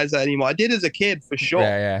exercise that anymore. I did as a kid for sure.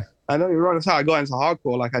 Yeah. Yeah. I know you're right. That's how I got into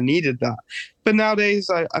hardcore. Like I needed that, but nowadays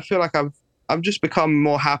I feel like I've just become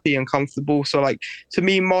more happy and comfortable. So like to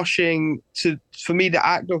me, for me the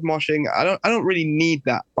act of moshing, I don't really need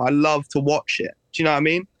that, but I love to watch it. Do you know what I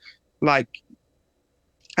mean? Like,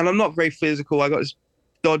 and I'm not very physical. I got this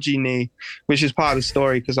dodgy knee, which is part of the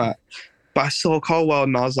story because but I saw Cold World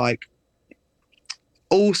and I was like,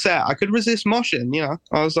 all set. I could resist moshing, you know.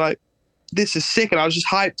 I was like, this is sick, and I was just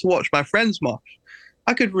hyped to watch my friends mosh.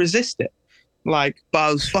 I could resist it, like, but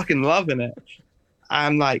I was fucking loving it.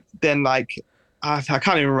 And like then like I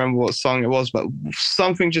can't even remember what song it was, but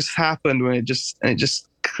something just happened when it just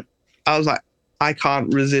I was like, I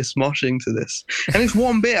can't resist moshing to this. And it's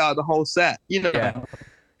one bit out of the whole set, you know, Yeah.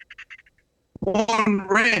 one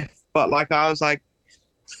riff. But like I was like,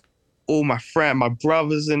 all my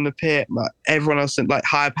brothers in the pit, everyone else in like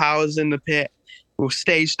Higher Powers in the pit, we'll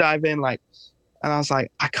stage dive in, like, and I was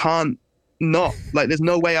like, I can't not, like, there's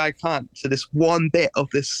no way I can't to this one bit of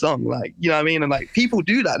this song, like, you know what I mean? And like people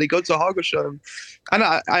do that, they go to a hardcore show, and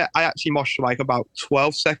I actually moshed for like about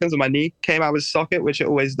 12 seconds and my knee came out of its socket, which it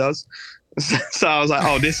always does. So I was like,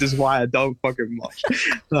 oh, this is why I don't fucking mosh.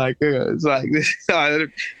 Like, it's like this. I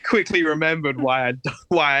quickly remembered why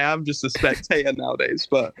I am just a spectator nowadays.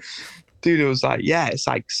 But dude, it was like, yeah, it's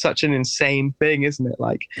like such an insane thing, isn't it?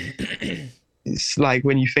 Like, it's like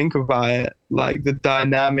when you think about it, like the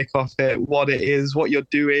dynamic of it, what it is, what you're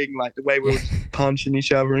doing, like the way we're punching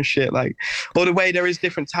each other and shit, like, or the way there is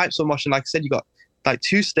different types of moshing. Like I said, you got like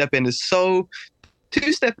two-step in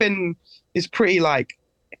is pretty like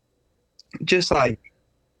just like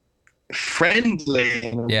friendly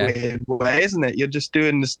in a weird way, isn't it? You're just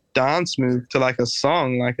doing this dance move to like a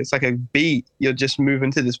song, like it's like a beat. You're just moving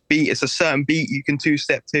to this beat. It's a certain beat you can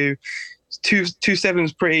two-step to. Two-step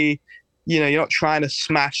is pretty, you know, you're not trying to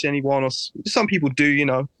smash anyone, or some people do, you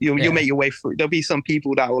know, you'll make your way through. There'll be some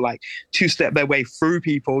people that will like two-step their way through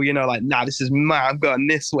people, you know, like, nah, this is mine, I'm going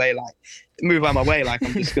this way, like move out of my way, like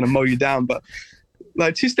I'm just gonna mow you down. But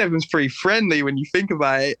like two-step is pretty friendly when you think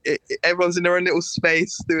about it. Everyone's in their own little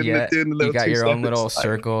space doing the little. You got your own little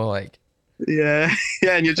circle, like yeah,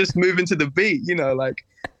 and you're just moving to the beat, you know, like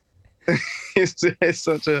it's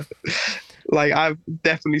such a, like, I've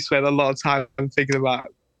definitely spent a lot of time thinking about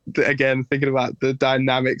the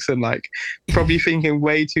dynamics and like probably thinking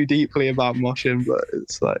way too deeply about moshing, but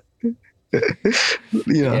it's like you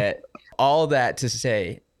know. Yeah, all that to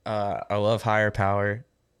say, I love Higher Power.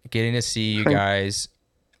 Getting to see you guys,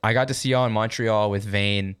 I got to see y'all in Montreal with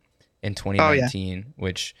Vane in 2019,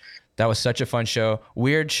 which that was such a fun show.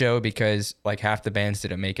 Weird show because like half the bands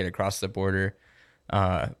didn't make it across the border.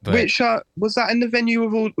 But which was that in the venue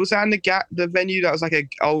of all? Was that in the venue that was like a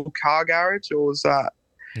old car garage, or was that?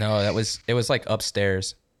 No, it was like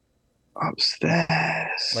upstairs.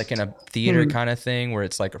 Upstairs, like in a theater kind of thing where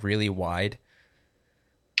it's like really wide.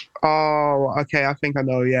 Oh, okay. I think I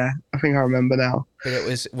know. Yeah, I think I remember now. But it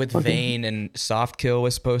was with Vane, and Softkill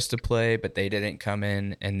was supposed to play, but they didn't come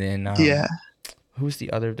in. And then who's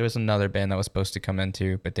the other? There was another band that was supposed to come in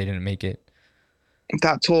too, but they didn't make it.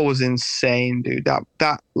 That tour was insane, dude.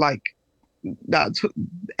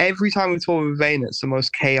 Every time we tour with Vane, it's the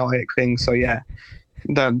most chaotic thing. So yeah,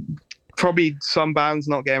 probably some bands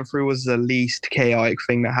not getting through was the least chaotic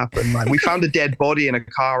thing that happened. Like, we found a dead body in a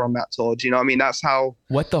car on that tour. Do you know what I mean? That's how.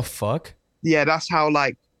 What the fuck? Yeah, that's how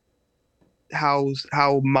like how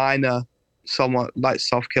minor somewhat like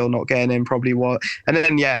Softkill not getting in probably was. And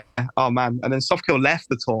then oh man, and then Softkill left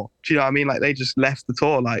the tour. Do you know what I mean? Like, they just left the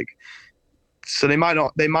tour. Like, so they might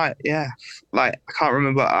like, I can't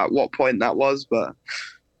remember at what point that was, but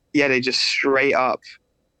yeah, they just straight up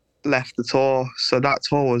left the tour. So that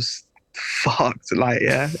tour was fucked. Like,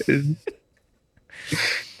 yeah.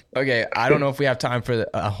 Okay, I don't know if we have time for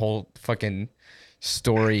a whole fucking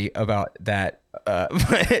story about that, but all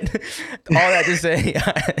that to say,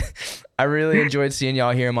 I really enjoyed seeing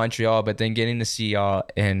y'all here in Montreal, but then getting to see y'all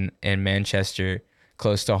in Manchester,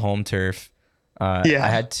 close to home turf. I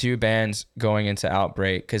had two bands going into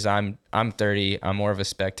Outbreak because I'm 30. I'm more of a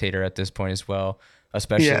spectator at this point as well,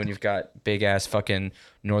 especially when you've got big ass fucking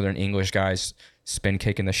Northern English guys spin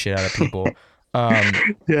kicking the shit out of people.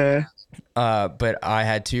 But I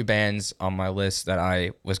had two bands on my list that I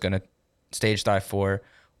was gonna stage dive for.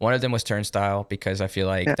 One of them was Turnstile because I feel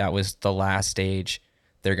like that was the last stage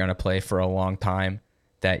they're gonna play for a long time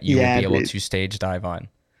that you will be able to stage dive on.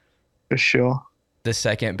 For sure. The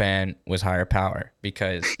second band was Higher Power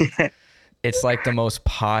because it's like the most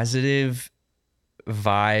positive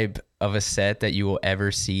vibe of a set that you will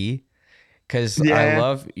ever see. Because I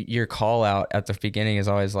love your call out at the beginning is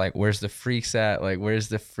always like, where's the freaks at? Like, where's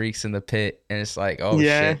the freaks in the pit? And it's like, oh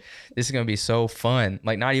shit, this is going to be so fun.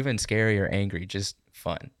 Like, not even scary or angry, just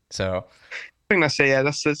fun. So I think that's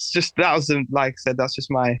it. Like I said, that's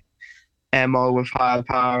just my MO with Higher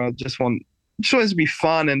Power. I just want it to be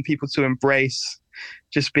fun and people to embrace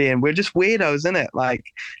we're just weirdos, innit? Like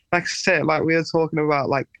I said, like we were talking about,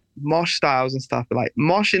 like mosh styles and stuff. But like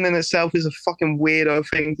moshing in itself is a fucking weirdo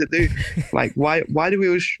thing to do. Like why do we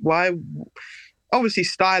always why obviously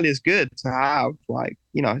style is good to have. Like,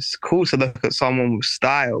 you know, it's cool to look at someone with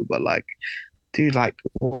style, but like, dude, like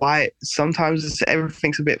why sometimes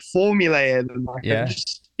everything's a bit formulated and like Yeah.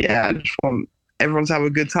 I just want everyone to have a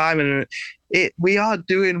good time and we are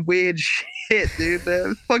doing weird shit, dude.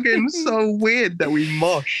 They're fucking so weird that we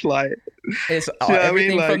mosh like It's do you know what I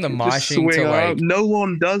everything mean? from Like the just moshing to swing like around. No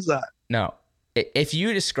one does that. no. If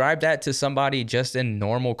you describe that to somebody just in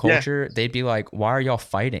normal Yeah. culture, they'd be like, "Why are y'all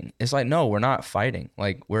fighting?" It's like, "No, we're not fighting.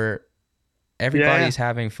 Like Yeah. everybody's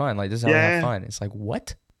having fun. Like this is how we have Yeah. fun." It's like,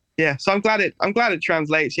 "What?" Yeah. So I'm glad it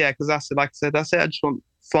translates, yeah, because that's it. Like I said, that's it. I just want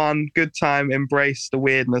fun, good time, embrace the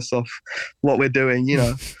weirdness of what we're doing, you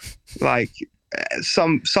know. Like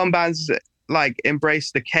some bands like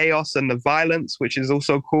embrace the chaos and the violence, which is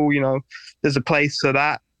also cool. You know, there's a place for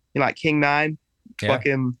that. You know, like King Nine, Yeah.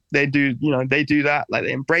 fucking they do. You know, they do that. Like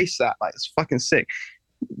they embrace that. Like it's fucking sick.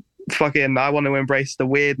 Fucking, I want to embrace the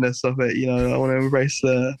weirdness of it. You know, I want to embrace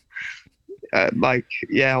the like,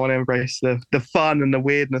 yeah, I want to embrace the fun and the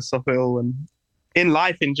weirdness of it all, and in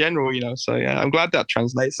life in general. You know, so yeah, I'm glad that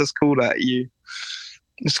translates. It's cool that you.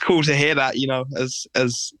 It's cool to hear that. You know, as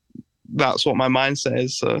that's what my mindset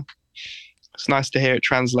is. So it's nice to hear it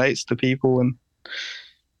translates to people and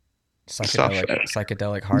stuff.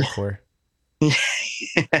 Psychedelic hardcore. Yeah,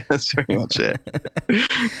 that's pretty much it.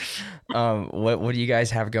 What do you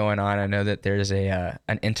guys have going on? I know that there's an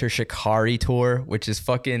Enter Shikari tour, which is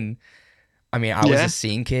fucking. I mean, I was a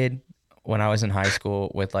scene kid when I was in high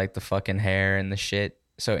school with like the fucking hair and the shit.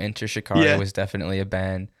 So Enter Shikari was definitely a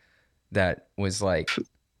band that was like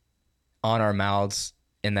on our mouths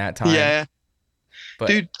in that time. Yeah, but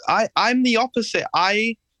dude, I'm the opposite.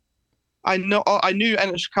 I knew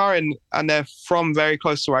Enter Shikari and they're from very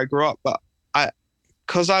close to where I grew up, but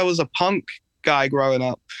because I was a punk guy growing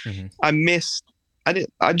up, I knew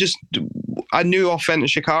off Enter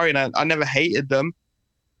Shikari and I never hated them.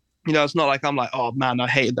 You know, it's not like I'm like, oh man, I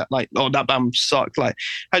hated that. Like, oh, that band sucked. Like,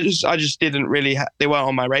 I just didn't really. They weren't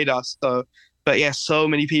on my radar. So, but yeah, so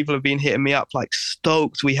many people have been hitting me up, like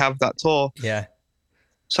stoked we have that tour. Yeah.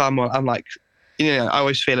 So I'm like, you know, I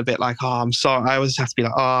always feel a bit like, oh, I'm sorry. I always have to be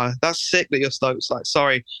like, oh, that's sick that you're stoked. It's like,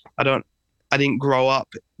 sorry, I didn't grow up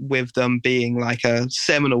with them being like a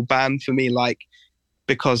seminal band for me, like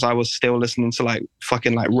because I was still listening to like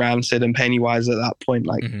fucking like Rancid and Pennywise at that point,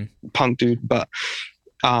 like punk dude, but.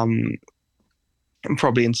 I'm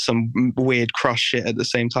probably in some weird crush shit at the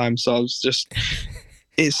same time. So I was just,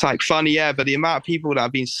 it's like funny, yeah. But the amount of people that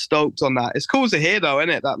have been stoked on that, it's cool to hear though,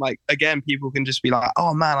 isn't it? That like, again, people can just be like,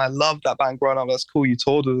 oh man, I love that band growing up. That's cool.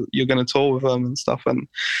 You're going to tour with them and stuff. And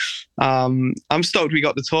I'm stoked we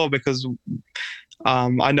got the tour because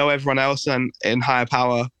I know everyone else in Higher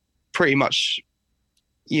Power pretty much,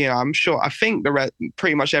 I think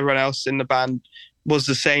pretty much everyone else in the band was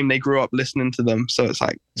the same. They grew up listening to them, so it's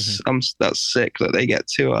like that's sick that they get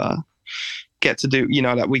to do. You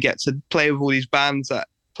know, that we get to play with all these bands that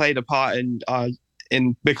played a part in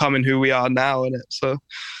becoming who we are now in it. So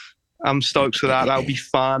I'm stoked for that. That'll be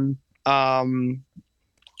fun. New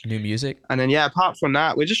music, and then yeah, apart from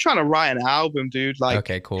that, we're just trying to write an album, dude. Like,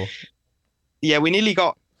 okay, cool. Yeah, we nearly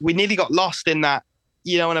got lost in that.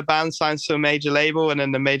 You know, when a band signs to a major label and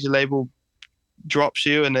then the major label drops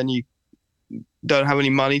you, and then you don't have any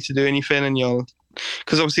money to do anything, and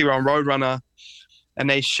because obviously we're on Roadrunner and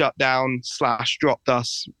they shut down / dropped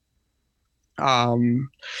us.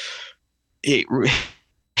 It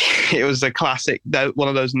was a classic, one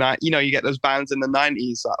of those night, you know, you get those bands in the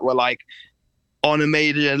 90s that were like on a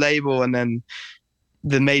major label and then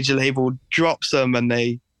the major label drops them and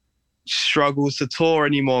they struggle to tour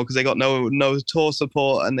anymore because they got no tour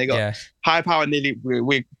support, and they got High Power nearly,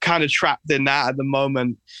 we're kind of trapped in that at the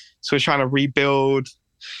moment. So we're trying to rebuild,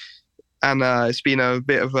 and it's been a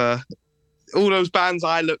bit of all those bands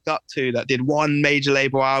I looked up to that did one major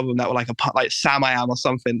label album that were like Sam I Am or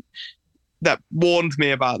something that warned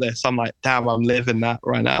me about this. I'm like, damn, I'm living that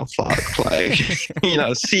right now. Fuck, like, you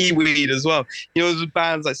know, Seaweed as well. You know, those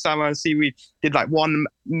bands like Sam I Am and Seaweed did like one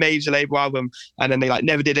major label album and then they like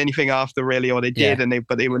never did anything after really, or they did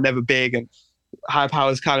but they were never big. And High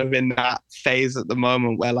Power is kind of in that phase at the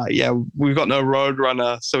moment where like, yeah, we've got no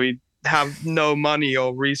Roadrunner, so we have no money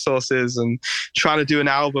or resources and trying to do an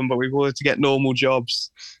album, but we've wanted to get normal jobs.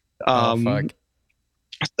 So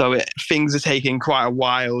things are taking quite a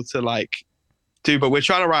while to like do, but we're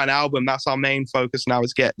trying to write an album. That's our main focus now,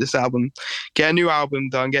 is get a new album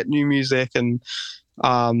done, get new music. And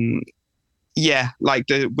like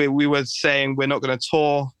we were saying, we're not going to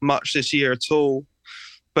tour much this year at all.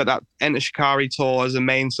 but that Enter Shikari tour as a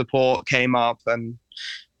main support came up and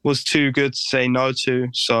was too good to say no to.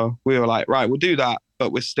 So we were like, right, we'll do that.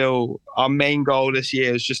 But we're still, our main goal this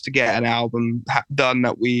year is just to get an album done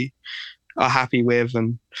that we are happy with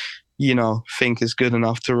and, you know, think is good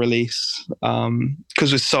enough to release.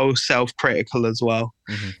 Because we're so self-critical as well.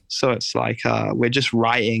 Mm-hmm. So it's like, we're just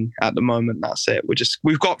writing at the moment. That's it.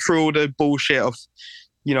 We've got through all the bullshit of,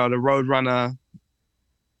 you know, the Roadrunner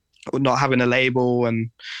not having a label and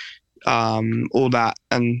all that.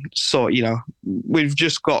 And so, you know, we've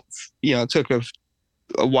just got, you know, it took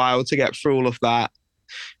a while to get through all of that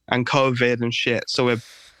and COVID and shit. So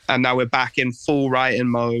now we're back in full writing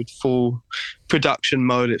mode, full production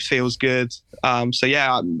mode. It feels good. So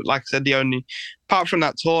yeah, like I said, apart from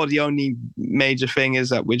that tour, the only major thing is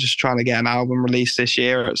that we're just trying to get an album released this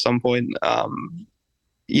year at some point.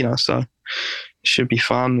 You know, so it should be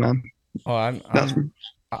fun, man. Oh,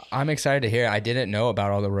 I'm excited to hear. I didn't know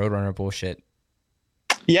about all the Roadrunner bullshit.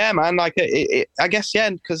 Yeah, man. Like I guess, yeah,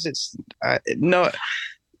 because it's no.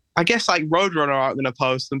 I guess like Roadrunner aren't going to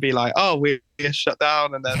post and be like, "Oh, we're shut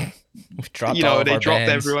down," and then you know they dropped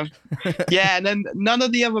bands. everyone. Yeah, and then none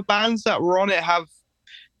of the other bands that were on it have,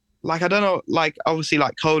 like, I don't know, like obviously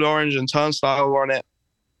like Code Orange and Turnstile were on it.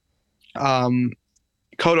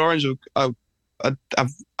 Code Orange, I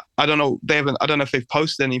don't know, I don't know if they've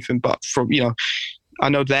posted anything, but from, you know, I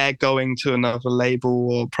know they're going to another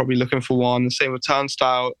label or probably looking for one. The same with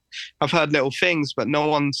Turnstile. I've heard little things, but none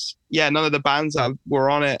of the bands that were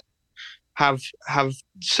on it have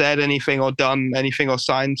said anything or done anything or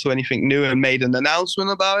signed to anything new and made an announcement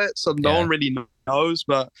about it. So no one really knows.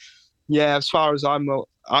 But yeah, as far as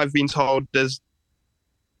I've been told, there's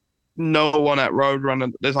no one at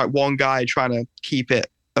Roadrunner. There's like one guy trying to keep it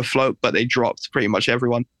afloat, but they dropped pretty much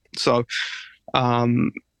everyone. So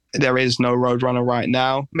there is no Roadrunner right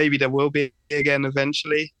now. Maybe there will be again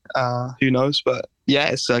eventually. Who knows? But yeah,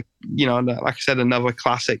 it's you know, like I said, another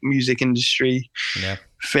classic music industry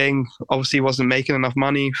thing. Obviously, wasn't making enough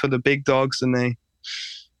money for the big dogs, and they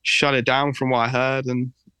shut it down, from what I heard.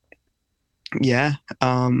 And yeah,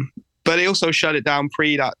 but they also shut it down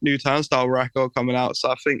pre that new Turnstile record coming out.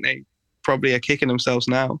 So I think they probably are kicking themselves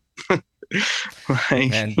now.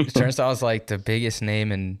 And Turnstile is like the biggest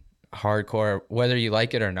name in hardcore, whether you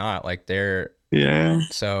like it or not. Like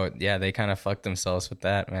so yeah, they kind of fucked themselves with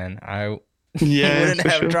that, man. I wouldn't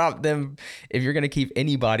have dropped them if you're gonna keep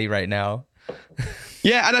anybody right now.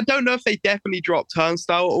 Yeah, and I don't know if they definitely dropped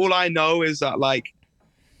Turnstile. All I know is that, like,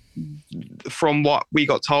 from what we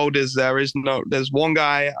got told, is there's one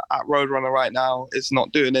guy at Roadrunner right now is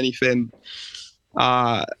not doing anything.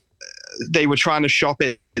 They were trying to shop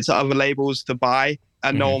it to other labels to buy,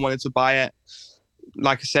 and no one wanted to buy it.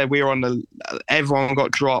 Like I said, we were everyone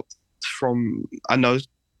got dropped from, I know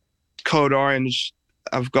Code Orange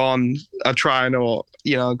are trying, or,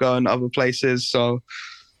 you know, going other places. So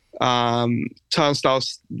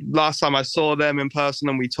Turnstiles, last time I saw them in person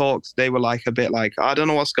and we talked, they were like a bit like, I don't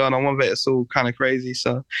know what's going on with it. It's all kind of crazy.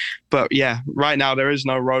 So, but yeah, right now there is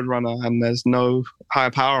no Roadrunner and there's no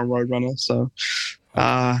Higher Power on Roadrunner. So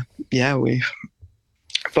yeah,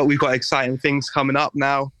 we've got exciting things coming up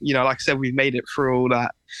now. You know, like I said, we've made it through all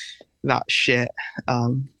that shit.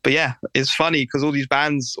 But yeah, it's funny because all these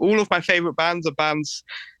bands, all of my favorite bands are bands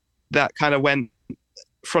that kind of went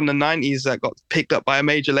from the 90s that got picked up by a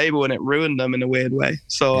major label and it ruined them in a weird way.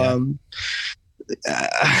 So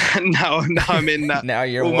now I'm in that. Now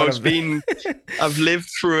you're almost been, I've lived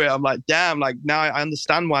through it. I'm like, damn, like now I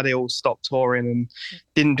understand why they all stopped touring and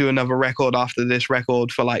didn't do another record after this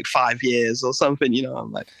record for like 5 years or something, you know.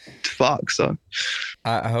 I'm like, fuck. So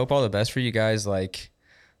I hope all the best for you guys. Like,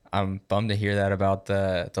 I'm bummed to hear that about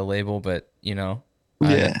the label, but you know,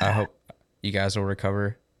 I hope you guys will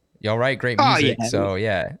recover. Y'all write great music, so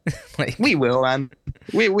yeah. Like, we will, man.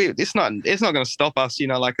 We it's not gonna stop us, you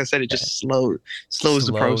know. Like I said, it just slows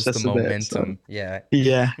the process, the momentum. Bit, so.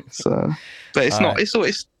 Yeah. So, but it's not.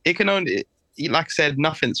 It can only, like I said,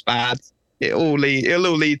 nothing's bad. It'll all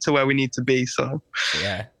lead to where we need to be. So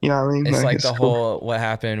yeah, you know what I mean. It's like the whole what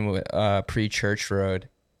happened with pre-Church Road.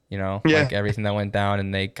 You know, like everything that went down,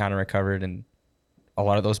 and they kind of recovered, and a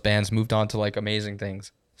lot of those bands moved on to like amazing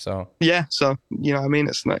things. So yeah, so you know what I mean,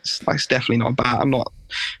 it's definitely not bad.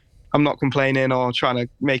 I'm not complaining or trying to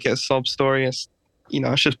make it a sob story. It's, you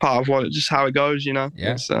know, it's just part of just how it goes, you know.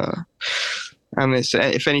 Yeah. And it's,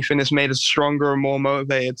 if anything, it's made us stronger and more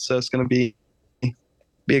motivated. So it's going to be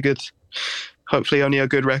a good, hopefully only a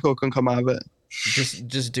good record can come out of it.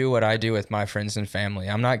 Just do what I do with my friends and family.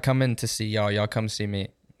 I'm not coming to see y'all. Y'all come see me.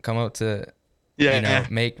 Come out to, you know,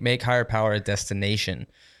 make Higher Power a destination.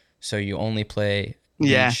 So you only play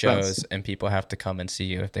Yeah, these shows, and people have to come and see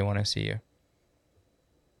you if they want to see you.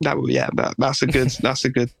 That's a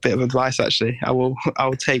good bit of advice actually. I will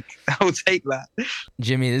take that.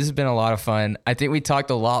 Jimmy, this has been a lot of fun. I think we talked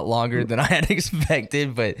a lot longer than I had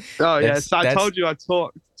expected, but Oh yeah, so I told you I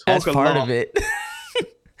talk that's a part lot. of it.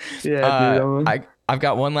 Yeah, dude. I've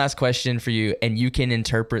got one last question for you, and you can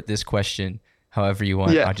interpret this question however you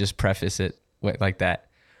want. Yeah. I'll just preface it like that.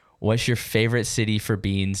 What's your favorite city for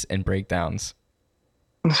beans and breakdowns?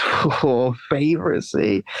 Oh, favorite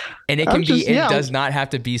city. And it can be, it does not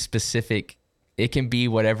have to be specific. It can be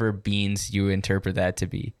whatever beans you interpret that to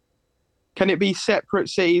be. Can it be separate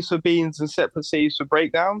cities for beans and separate cities for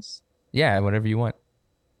breakdowns? Yeah, whatever you want.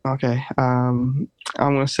 Okay. I'm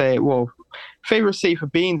gonna say, well, favorite city for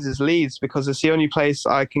beans is Leeds because it's the only place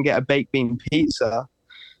I can get a baked bean pizza.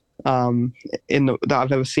 That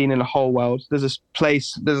I've ever seen in the whole world. There's a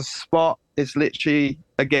spot. It's literally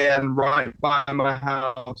again right by my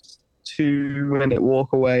house, 2-minute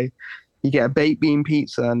walk away. You get a baked bean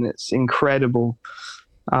pizza and it's incredible.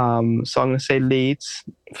 So I'm gonna say Leeds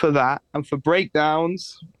for that, and for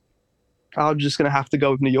breakdowns, I'm just gonna have to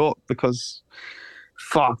go with New York because,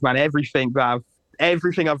 fuck man, everything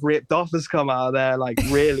I've ripped off has come out of there. Like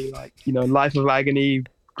really, like Life of Agony,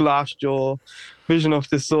 Glassjaw, Vision of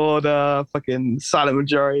Disorder, fucking Silent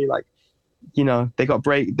Majority. Like they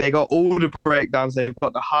got all the breakdowns. They've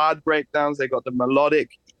got the hard breakdowns. They got the melodic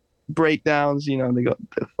breakdowns. They got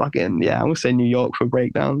the fucking I'm gonna say New York for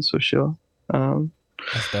breakdowns for sure.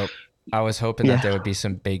 That's dope. I was hoping that there would be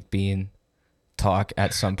some baked bean talk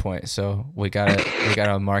at some point, so we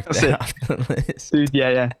gotta mark that off the list. Dude,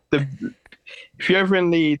 if you're ever in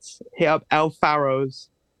Leeds, hit up El Faro's,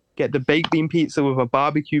 get the baked bean pizza with a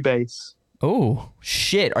barbecue base. Oh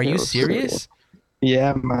shit, are you serious?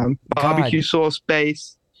 Yeah, man. Barbecue sauce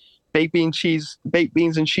base, baked beans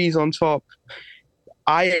and cheese on top.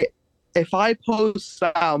 If I post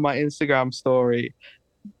that on my Instagram story,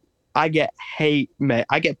 I get hate, mate.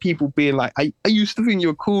 I get people being like, I used to think you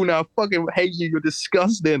were cool, now I fucking hate you, you're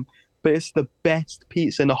disgusting. But it's the best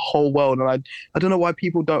pizza in the whole world. And I don't know why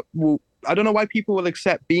people will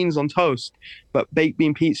accept beans on toast, but baked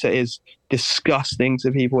bean pizza is disgusting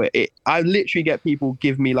to people. I literally get people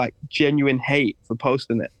give me like genuine hate for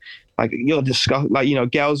posting it. Like, you're disgusting.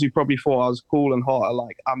 Like, girls who probably thought I was cool and hot are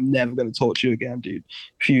like, I'm never going to talk to you again, dude,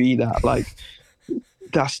 if you eat that. Like,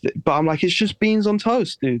 but I'm like, it's just beans on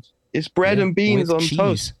toast, dude. It's bread and beans on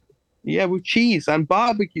toast. Yeah, with cheese and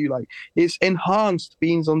barbecue. Like, it's enhanced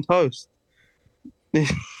beans on toast.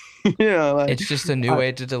 It's just a new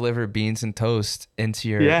way to deliver beans and toast into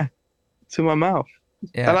your to my mouth.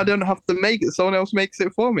 Yeah. And I don't have to make it. Someone else makes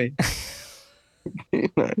it for me.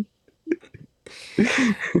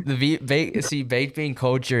 Baked bean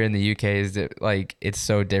culture in the UK is that, like, it's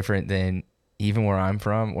so different than even where I'm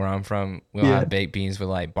from. We don't have baked beans with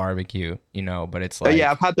like barbecue, but it's like,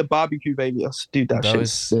 I've had the barbecue baby. Dude, that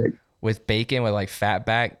shit's sick. With bacon with like fat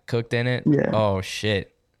back cooked in it. Yeah. Oh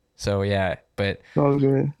shit. So yeah, but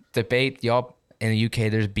debate y'all in the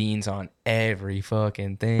UK, there's beans on every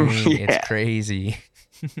fucking thing. It's crazy.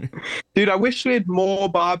 Dude, I wish we had more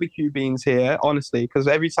barbecue beans here, honestly, because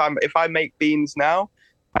every time if I make beans now,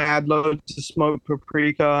 I add loads of smoked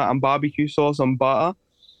paprika and barbecue sauce and butter.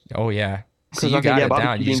 Oh yeah. So you got it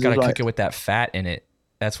down. You just gotta cook it with that fat in it.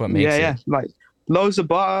 That's what makes it. Yeah, like loads of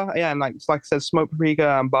butter. Yeah, and like I said, smoked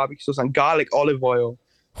paprika and barbecue sauce and garlic olive oil.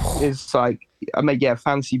 Is like I make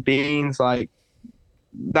fancy beans. Like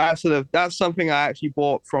that's something I actually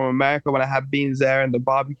bought from America when I had beans there in the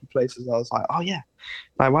barbecue places. I was like, oh yeah,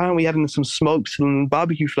 like why aren't we adding some smokes and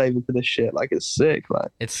barbecue flavor to this shit? Like it's sick.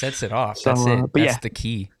 Like it sets it off. That's it. That's the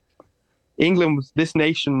key. This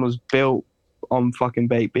nation was built on fucking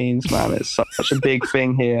baked beans, man. It's such a big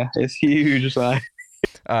thing here. It's huge. Like,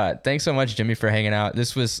 thanks so much, Jimmy, for hanging out.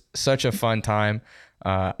 This was such a fun time.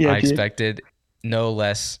 I expected no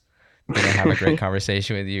less than to have a great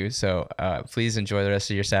conversation with you. So please enjoy the rest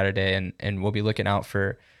of your Saturday, and we'll be looking out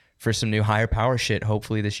for some new higher power shit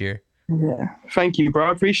hopefully this year. Yeah, thank you, bro.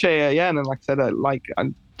 I appreciate it. Yeah, and then like I said,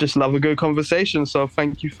 I just love a good conversation. So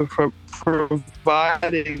thank you for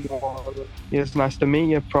providing all of it. Yeah, it's nice to meet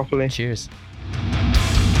you properly. Cheers.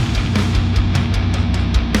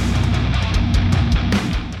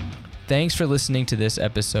 Thanks for listening to this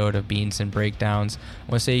episode of Beans and Breakdowns.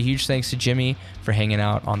 I want to say a huge thanks to Jimmy for hanging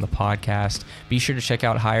out on the podcast. Be sure to check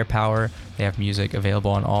out Higher Power. They have music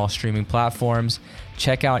available on all streaming platforms.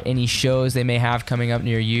 Check out any shows they may have coming up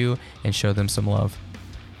near you and show them some love.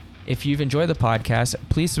 If you've enjoyed the podcast,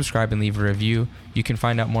 please subscribe and leave a review. You can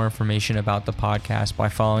find out more information about the podcast by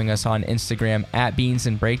following us on Instagram at Beans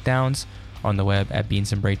and Breakdowns, on the web at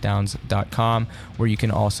beansandbreakdowns.com, where you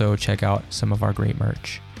can also check out some of our great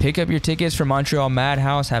merch. Pick up your tickets for Montreal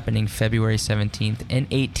Madhouse, happening February 17th and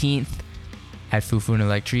 18th at Fufu and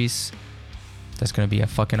Electrice. That's going to be a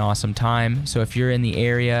fucking awesome time. So if you're in the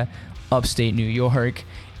area, upstate New York,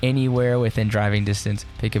 anywhere within driving distance,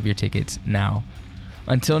 pick up your tickets now.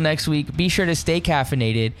 Until next week, be sure to stay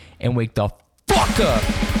caffeinated and wake the fuck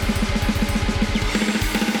up.